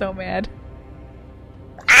point. I'm so mad.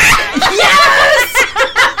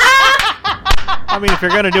 I mean, if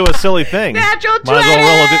you're gonna do a silly thing, Natural 20! might as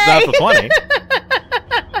well roll a natural 20.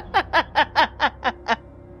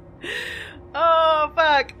 Oh,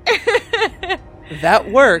 fuck.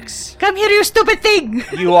 That works. Come here, you stupid thing!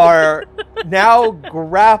 You are now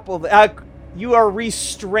grappled. You are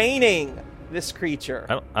restraining this creature.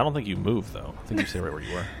 I don't think you move though. I think you stay right where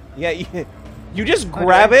you were. Yeah, you just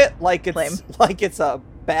grab it like it's Lame. like it's a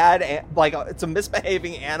bad, it's a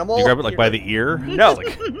misbehaving animal. You grab it like by the ear. No.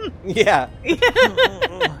 It's like, Yeah.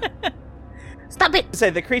 Stop it! Say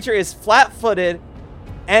the creature is flat-footed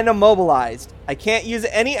and immobilized. I can't use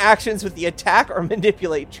any actions with the attack or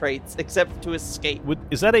manipulate traits except to escape.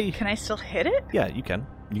 is that a? Can I still hit it? Yeah, you can.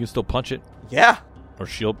 You can still punch it Yeah, or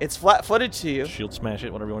shield. it's flat-footed to you, Shield smash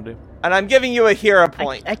it, whatever you want to do. and I'm giving you a hero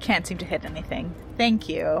point. I can't seem to hit anything. Thank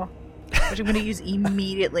you. Which I'm going to use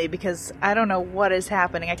immediately because I don't know what is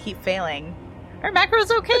happening. I keep failing. Are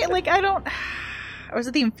macros okay? Like, I don't... Or is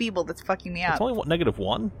it the enfeebled that's fucking me up? It's only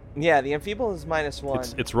 -1. Yeah, the enfeeble is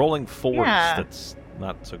 -1. It's rolling fours. Yeah. That's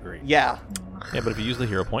not so great. Yeah. Yeah, but if you use the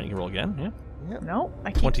hero point, you can roll again. Yeah. No,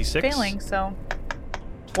 I keep 26. failing, so...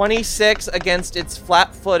 26 against its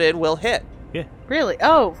flat-footed will hit. Yeah. Really?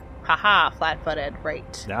 Oh, haha, flat-footed,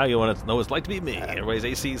 right. Now you want to know what it's like to be me. Everybody's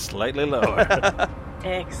AC is slightly lower.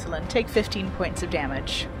 Excellent. Take 15 points of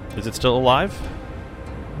damage. Is it still alive?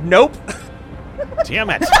 Nope. Damn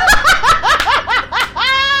it!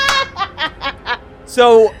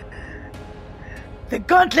 So The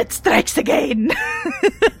gauntlet strikes again!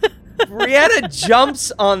 Brianna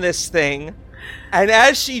jumps on this thing, and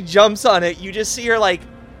as she jumps on it, you just see her, like,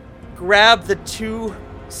 grab the two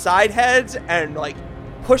side heads and, like,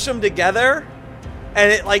 push them together,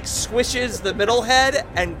 and it, like, squishes the middle head,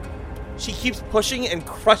 and she keeps pushing and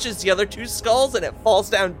crushes the other two skulls, and it falls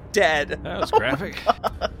down dead. That was graphic.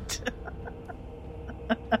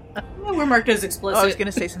 We're marked as explicit. I was going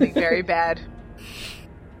to say something very bad.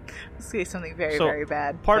 Say something very, So, very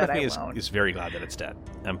bad. Part of but me I is won't. very glad that it's dead.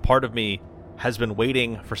 And part of me has been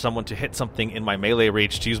waiting for someone to hit something in my melee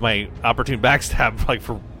reach to use my opportune backstab like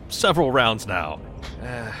for several rounds now.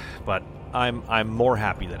 But I'm more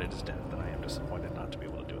happy that it is dead than I am disappointed not to be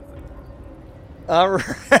able to do a thing. All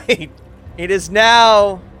right. It is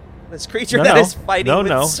now this creature that is fighting with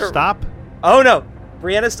No, Sir- stop. Oh, no.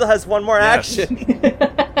 Brianna still has one more Yes.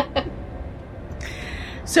 action.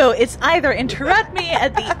 So it's either interrupt me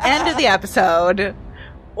at the end of the episode,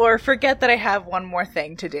 or forget that I have one more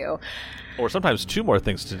thing to do. Or sometimes two more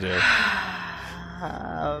things to do.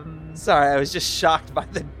 Sorry, I was just shocked by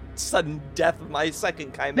the sudden death of my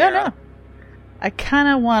second chimera. No. I kind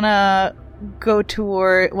of want to go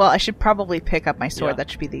toward... Well, I should probably pick up my sword. Yeah.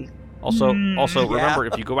 That should be the... Also, remember, Yeah.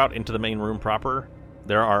 if you go out into the main room proper,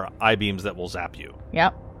 there are I-beams that will zap you.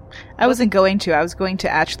 Yep. I wasn't going to. I was going to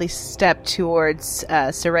actually step towards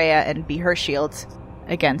Soraya and be her shield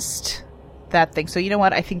against that thing. So you know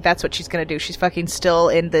what? I think that's what she's going to do. She's fucking still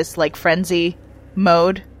in this, like, frenzy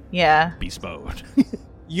mode. Yeah. Beast mode.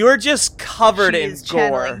 You're just covered She in is gore.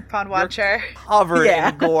 channeling Pawn Watcher. Covered Yeah.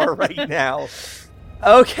 in gore right now.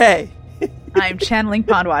 Okay. I'm channeling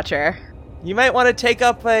Pond Watcher. You might want to take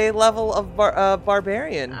up a level of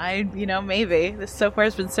barbarian. Maybe. This so far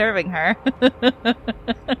has been serving her.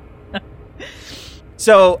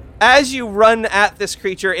 So, as you run at this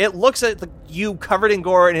creature, it looks at you covered in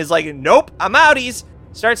gore and is like, nope, I'm outies.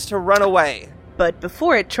 Starts to run away. But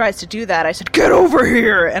before it tries to do that, I said, get over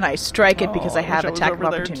here! And I strike it because I have attack of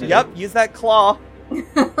opportunity. Yep, use that claw.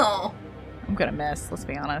 I'm gonna miss, let's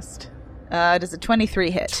be honest. Does a 23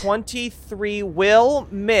 hit? 23 will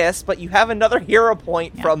miss, but you have another hero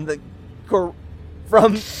point from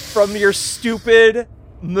from your stupid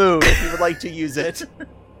move if you would like to use it.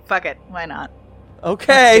 Fuck it, why not?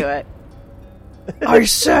 Okay. Let's do it. I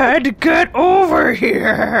said, get over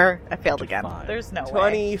here! I failed again. There's no way.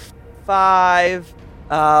 25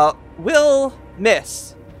 will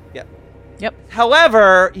miss. Yep.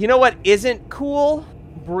 However, you know what isn't cool?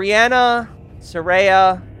 Brianna,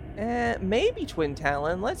 Soraya, maybe Twin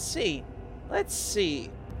Talon. Let's see. Not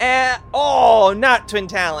Twin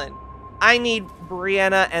Talon. I need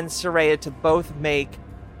Brianna and Soraya to both make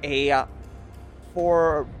a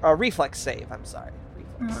reflex save. I'm sorry.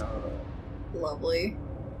 Reflex. Lovely.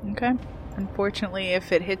 Okay. Unfortunately,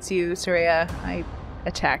 if it hits you, Soraya, I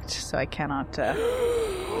attacked, so I cannot. Yeah.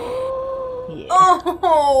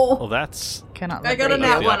 Oh! Well, that's Cannot. I got a that's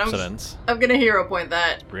nat the one. opposite. I'm gonna hero point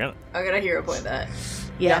that. Brianna. I'm gonna hero point that.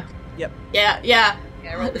 Yeah. Yep. Yeah. Yeah,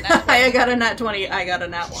 I rolled a nat I got a nat 20. I got a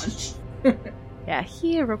nat 1. Yeah,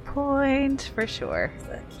 hero point for sure.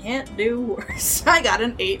 I can't do worse. I got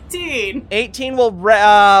an 18. 18 will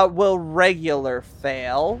regular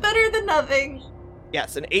fail. Better than nothing.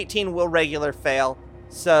 Yes, an 18 will regular fail.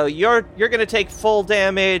 So you're gonna take full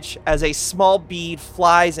damage as a small bead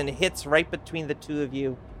flies and hits right between the two of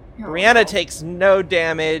you. Oh. Brianna takes no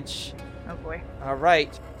damage. Oh boy. All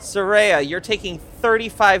right, Soraya, you're taking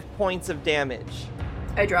 35 points of damage.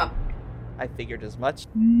 I dropped. I figured as much.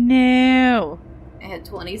 No. I had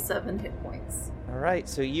 27 hit points. All right,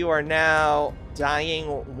 so you are now dying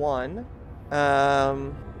 1.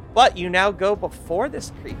 But you now go before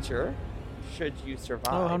this creature, should you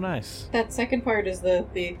survive. Oh, how nice. That second part is the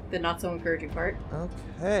not so encouraging part.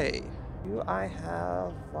 Okay. Do I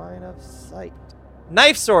have line of sight?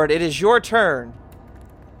 Knife Sword, it is your turn.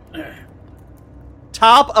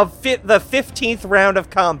 Top of the 15th round of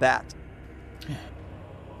combat.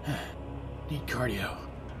 Need cardio.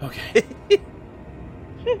 Okay.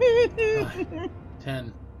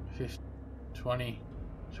 10, 15, 20,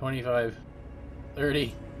 25,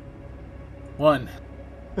 30, 1.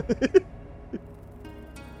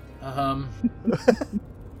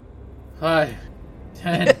 5,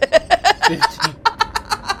 10, 15.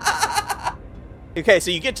 Okay,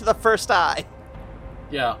 so you get to the first eye.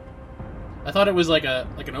 Yeah. I thought it was like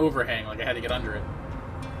an overhang, like I had to get under it.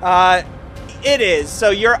 It is. So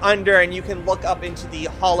you're under and you can look up into the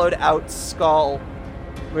hollowed out skull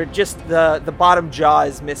where just the bottom jaw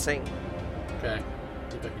is missing. Okay.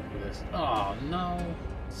 See if I can do this. Oh, no.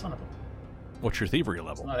 Son of a... What's your thievery It's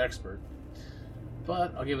level? not expert.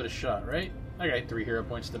 But I'll give it a shot, right? I got 3 hero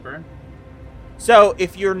points to burn. So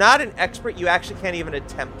if you're not an expert, you actually can't even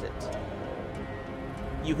attempt it.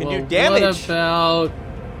 You can do damage. What about...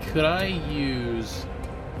 Could I use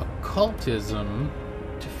occultism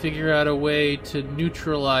to figure out a way to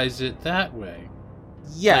neutralize it that way?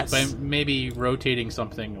 Yes. Like by maybe rotating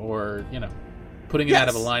something or, putting it out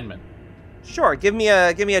of alignment. Sure, give me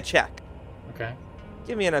a check. Okay.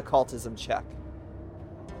 Give me an occultism check.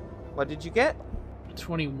 What did you get?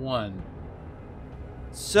 21.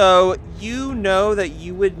 So you know that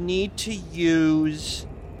you would need to use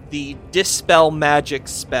the Dispel Magic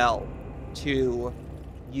spell to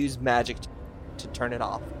use magic to turn it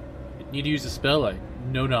off. Need to use a spell I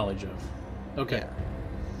no knowledge of. Okay. Yeah.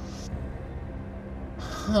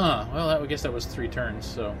 Huh. Well, I guess that was 3 turns,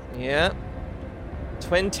 so... Yeah.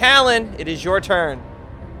 Twin Talon, it is your turn.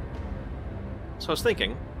 So I was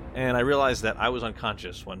thinking, and I realized that I was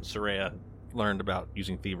unconscious when Soraya learned about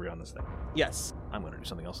using thievery on this thing. Yes. I'm going to do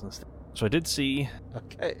something else in this thing. So I did see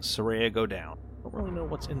Okay. Soraya go down. Don't really know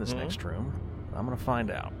what's in this next room. I'm going to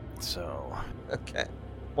find out. So... Okay.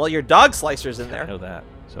 Well, your dog slicer's in I there. know that.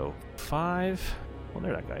 So 5... Well,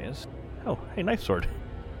 there that guy is. Oh, hey, Knife Sword.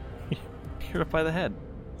 You're up by the head.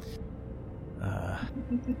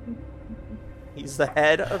 He's the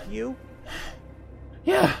head of you.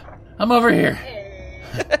 Yeah, I'm over here.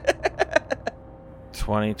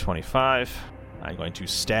 20, 25. I'm going to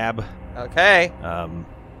stab Okay.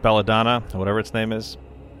 Belladonna, whatever its name is.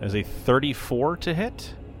 As a 34 to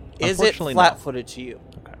hit? Is it Unfortunately, no. flat-footed to you?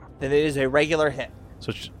 Okay. Then it is a regular hit.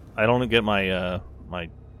 So I don't get my my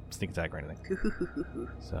sneak attack or anything.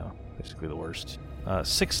 So, basically the worst.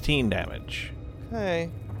 16 damage. Okay.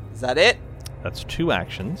 Is that it? That's 2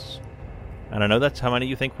 actions. And I know that's how many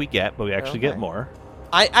you think we get, but we actually get more.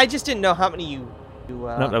 I just didn't know how many you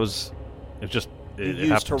No, it was just... It used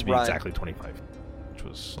happened to to be run. exactly 25, which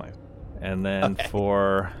was nice. And then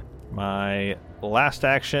for my last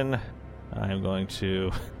action, I'm going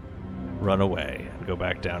to run away and go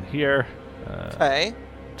back down here. Okay.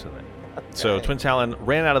 So Twin Talon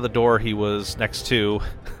ran out of the door he was next to,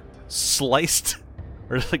 sliced,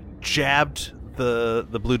 or just like jabbed the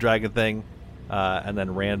blue dragon thing, and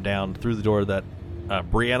then ran down through the door that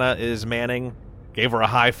Brianna is manning, gave her a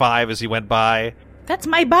high five as he went by, That's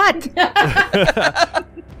my butt.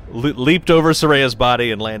 leaped over Soraya's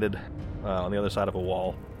body and landed on the other side of a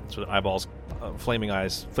wall. So the eyeballs, flaming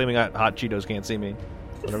eyes, hot Cheetos can't see me.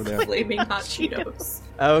 Whatever they are. Flaming hot Cheetos.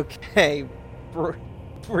 Okay.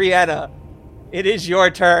 Brianna, it is your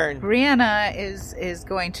turn. Brianna is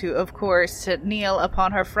going to, of course, kneel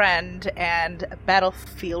upon her friend and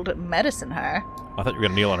battlefield medicine her. I thought you were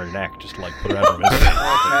going to kneel on her neck, just to, like, put her out of her misery.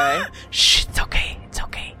 Okay. Shh, it's okay. It's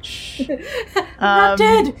okay. Shh. I'm not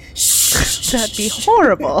dead. Shh. That'd be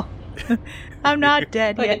horrible. I'm not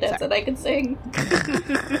dead Like a yet. dance that I can sing.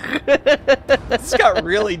 This got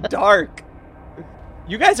really dark.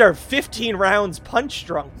 You guys are 15 rounds punch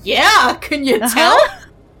drunk. Yeah, can you tell?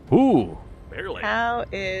 Ooh, barely. How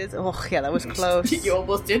is... Oh, yeah, that was close. You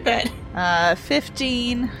almost did that.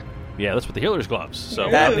 15. Yeah, that's with the healer's gloves. So That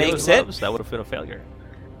without the makes healer's it. gloves, that would have been a failure.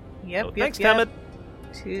 Yep, So yep, thanks, yep. Tamid.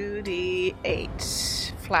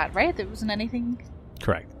 2d8. Flat, right? There wasn't anything...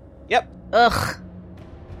 Correct. Yep. Ugh.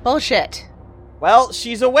 Bullshit. Well,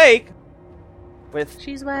 she's awake with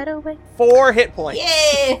She's wide awake. 4 hit points.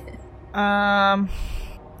 Yeah.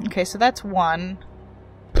 Okay, so that's 1.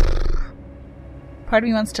 Part of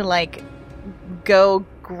me wants to, like, go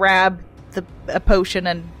grab a potion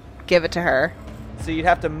and give it to her. So you'd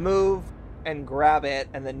have to move and grab it,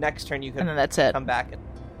 and then next turn you And then can that's it. come back and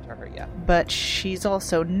to her, yeah. But she's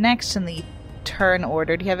also next in the turn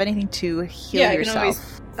order. Do you have anything to heal Yeah,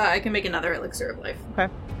 yourself? I can make another elixir of life. Okay.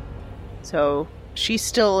 So she's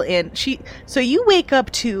still in. So you wake up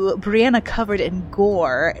to Brianna covered in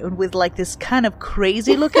gore with like this kind of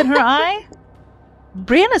crazy look in her eye.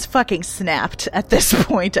 Brianna's fucking snapped at this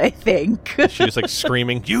point, I think. She's just like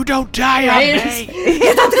screaming, "You don't die on Right? me!"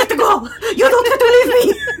 You don't get to go! You don't get to leave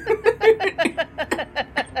me!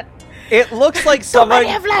 It looks like So someone. many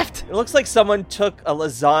have left. It looks like someone took a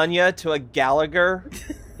lasagna to a Gallagher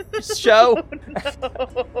show.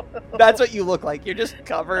 That's what you look like. You're just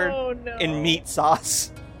covered no. in meat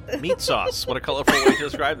sauce. Meat sauce. What a colorful way to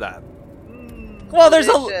describe that. Well, there's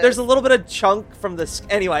Delicious. a little bit of chunk from this.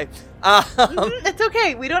 Anyway, It's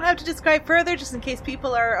okay. We don't have to describe further, just in case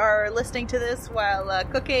people are listening to this while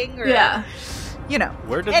cooking or Yeah. you know.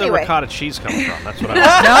 Where did Anyway. the ricotta cheese come from? That's what I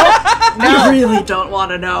I really don't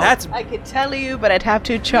want to know. that's I could tell you, but I'd have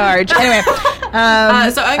to charge. Anyway,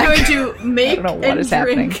 so I'm going to make I don't know what and is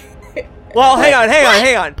drink. well. Hang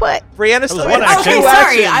on. but Brianna's That was still one in action. Okay, two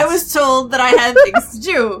sorry. actions. I was told that I had things to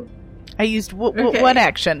do. I used Okay. one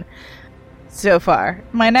action so far.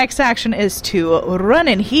 My next action is to run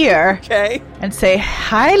in here Okay. and say,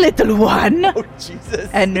 "Hi, little one," Oh Jesus.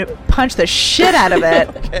 and punch the shit out of it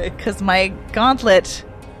Okay. because my gauntlet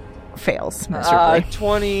fails miserably.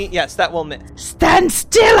 20. Yes, that will miss. Stand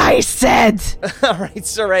still, I said. All right,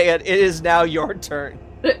 Soraya, it is now your turn.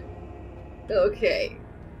 Okay.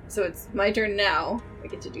 So it's my turn now. I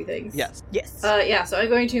get to do things. Yes. Yes. Yeah, so I'm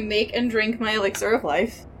going to make and drink my elixir of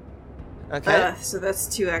life. Okay. So that's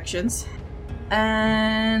 2 actions.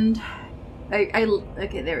 And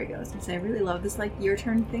okay, there we go. I was gonna say I really love this like your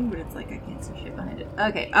turn thing, but it's like I can't see shit behind it.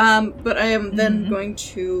 Okay. But I am then going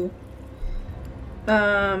to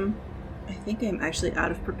I think I'm actually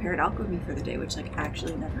out of prepared alchemy for the day, which like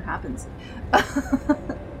actually never happens.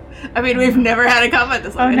 I mean, we've never had a combat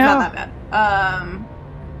this long. Oh, It's no. not that bad.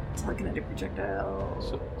 Telekinetic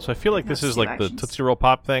projectile. So I feel like this That's is 2 like the actions. Tootsie Roll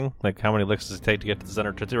Pop thing. Like how many licks does it take to get to the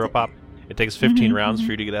center of Tootsie Roll Pop? It takes 15 rounds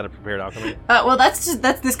for you to get out of prepared alchemy. Well, that's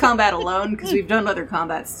this combat alone because we've done other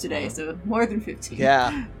combats today, so more than 15.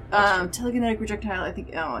 Yeah. Telekinetic projectile. I think.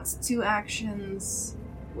 It's 2 actions,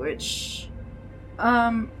 which,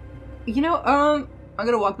 I'm gonna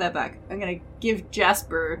walk that back. I'm gonna give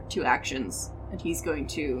Jasper 2 actions, and he's going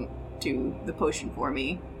to do the potion for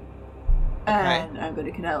me. And I'm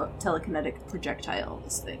going to telekinetic projectile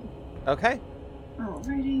this thing. Okay.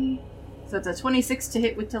 Alrighty. So it's a 26 to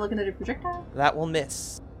hit with telekinetic projectile. That will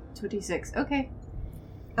miss. 26. Okay.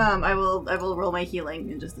 I will roll my healing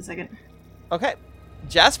in just a second. Okay.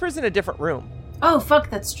 Jasper's in a different room. Oh fuck,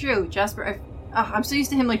 that's true. Jasper, I'm so used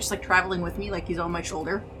to him like just like traveling with me, like he's on my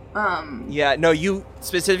shoulder. Yeah, no, you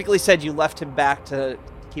specifically said you left him back to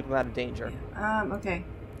keep him out of danger. Okay.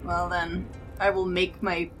 Well then, I will make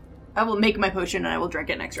my potion and I will drink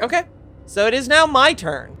it next round. Okay. So it is now my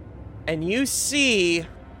turn. And you see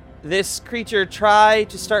this creature try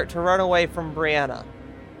to start to run away from Brianna.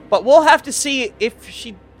 But we'll have to see if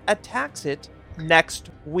she attacks it next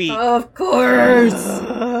week. Of course.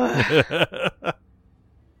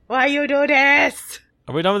 Why you do this?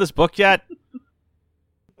 Are we done with this book yet?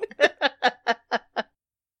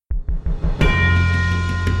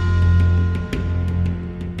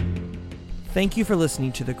 Thank you for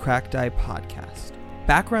listening to the Cracked Eye Podcast.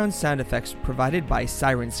 Background sound effects provided by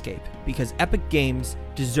Sirenscape, because epic games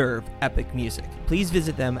deserve epic music. Please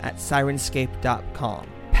visit them at Sirenscape.com.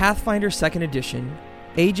 Pathfinder 2nd Edition,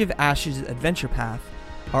 Age of Ashes Adventure Path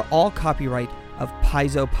are all copyright of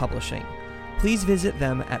Paizo Publishing. Please visit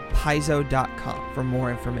them at paizo.com for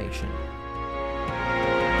more information.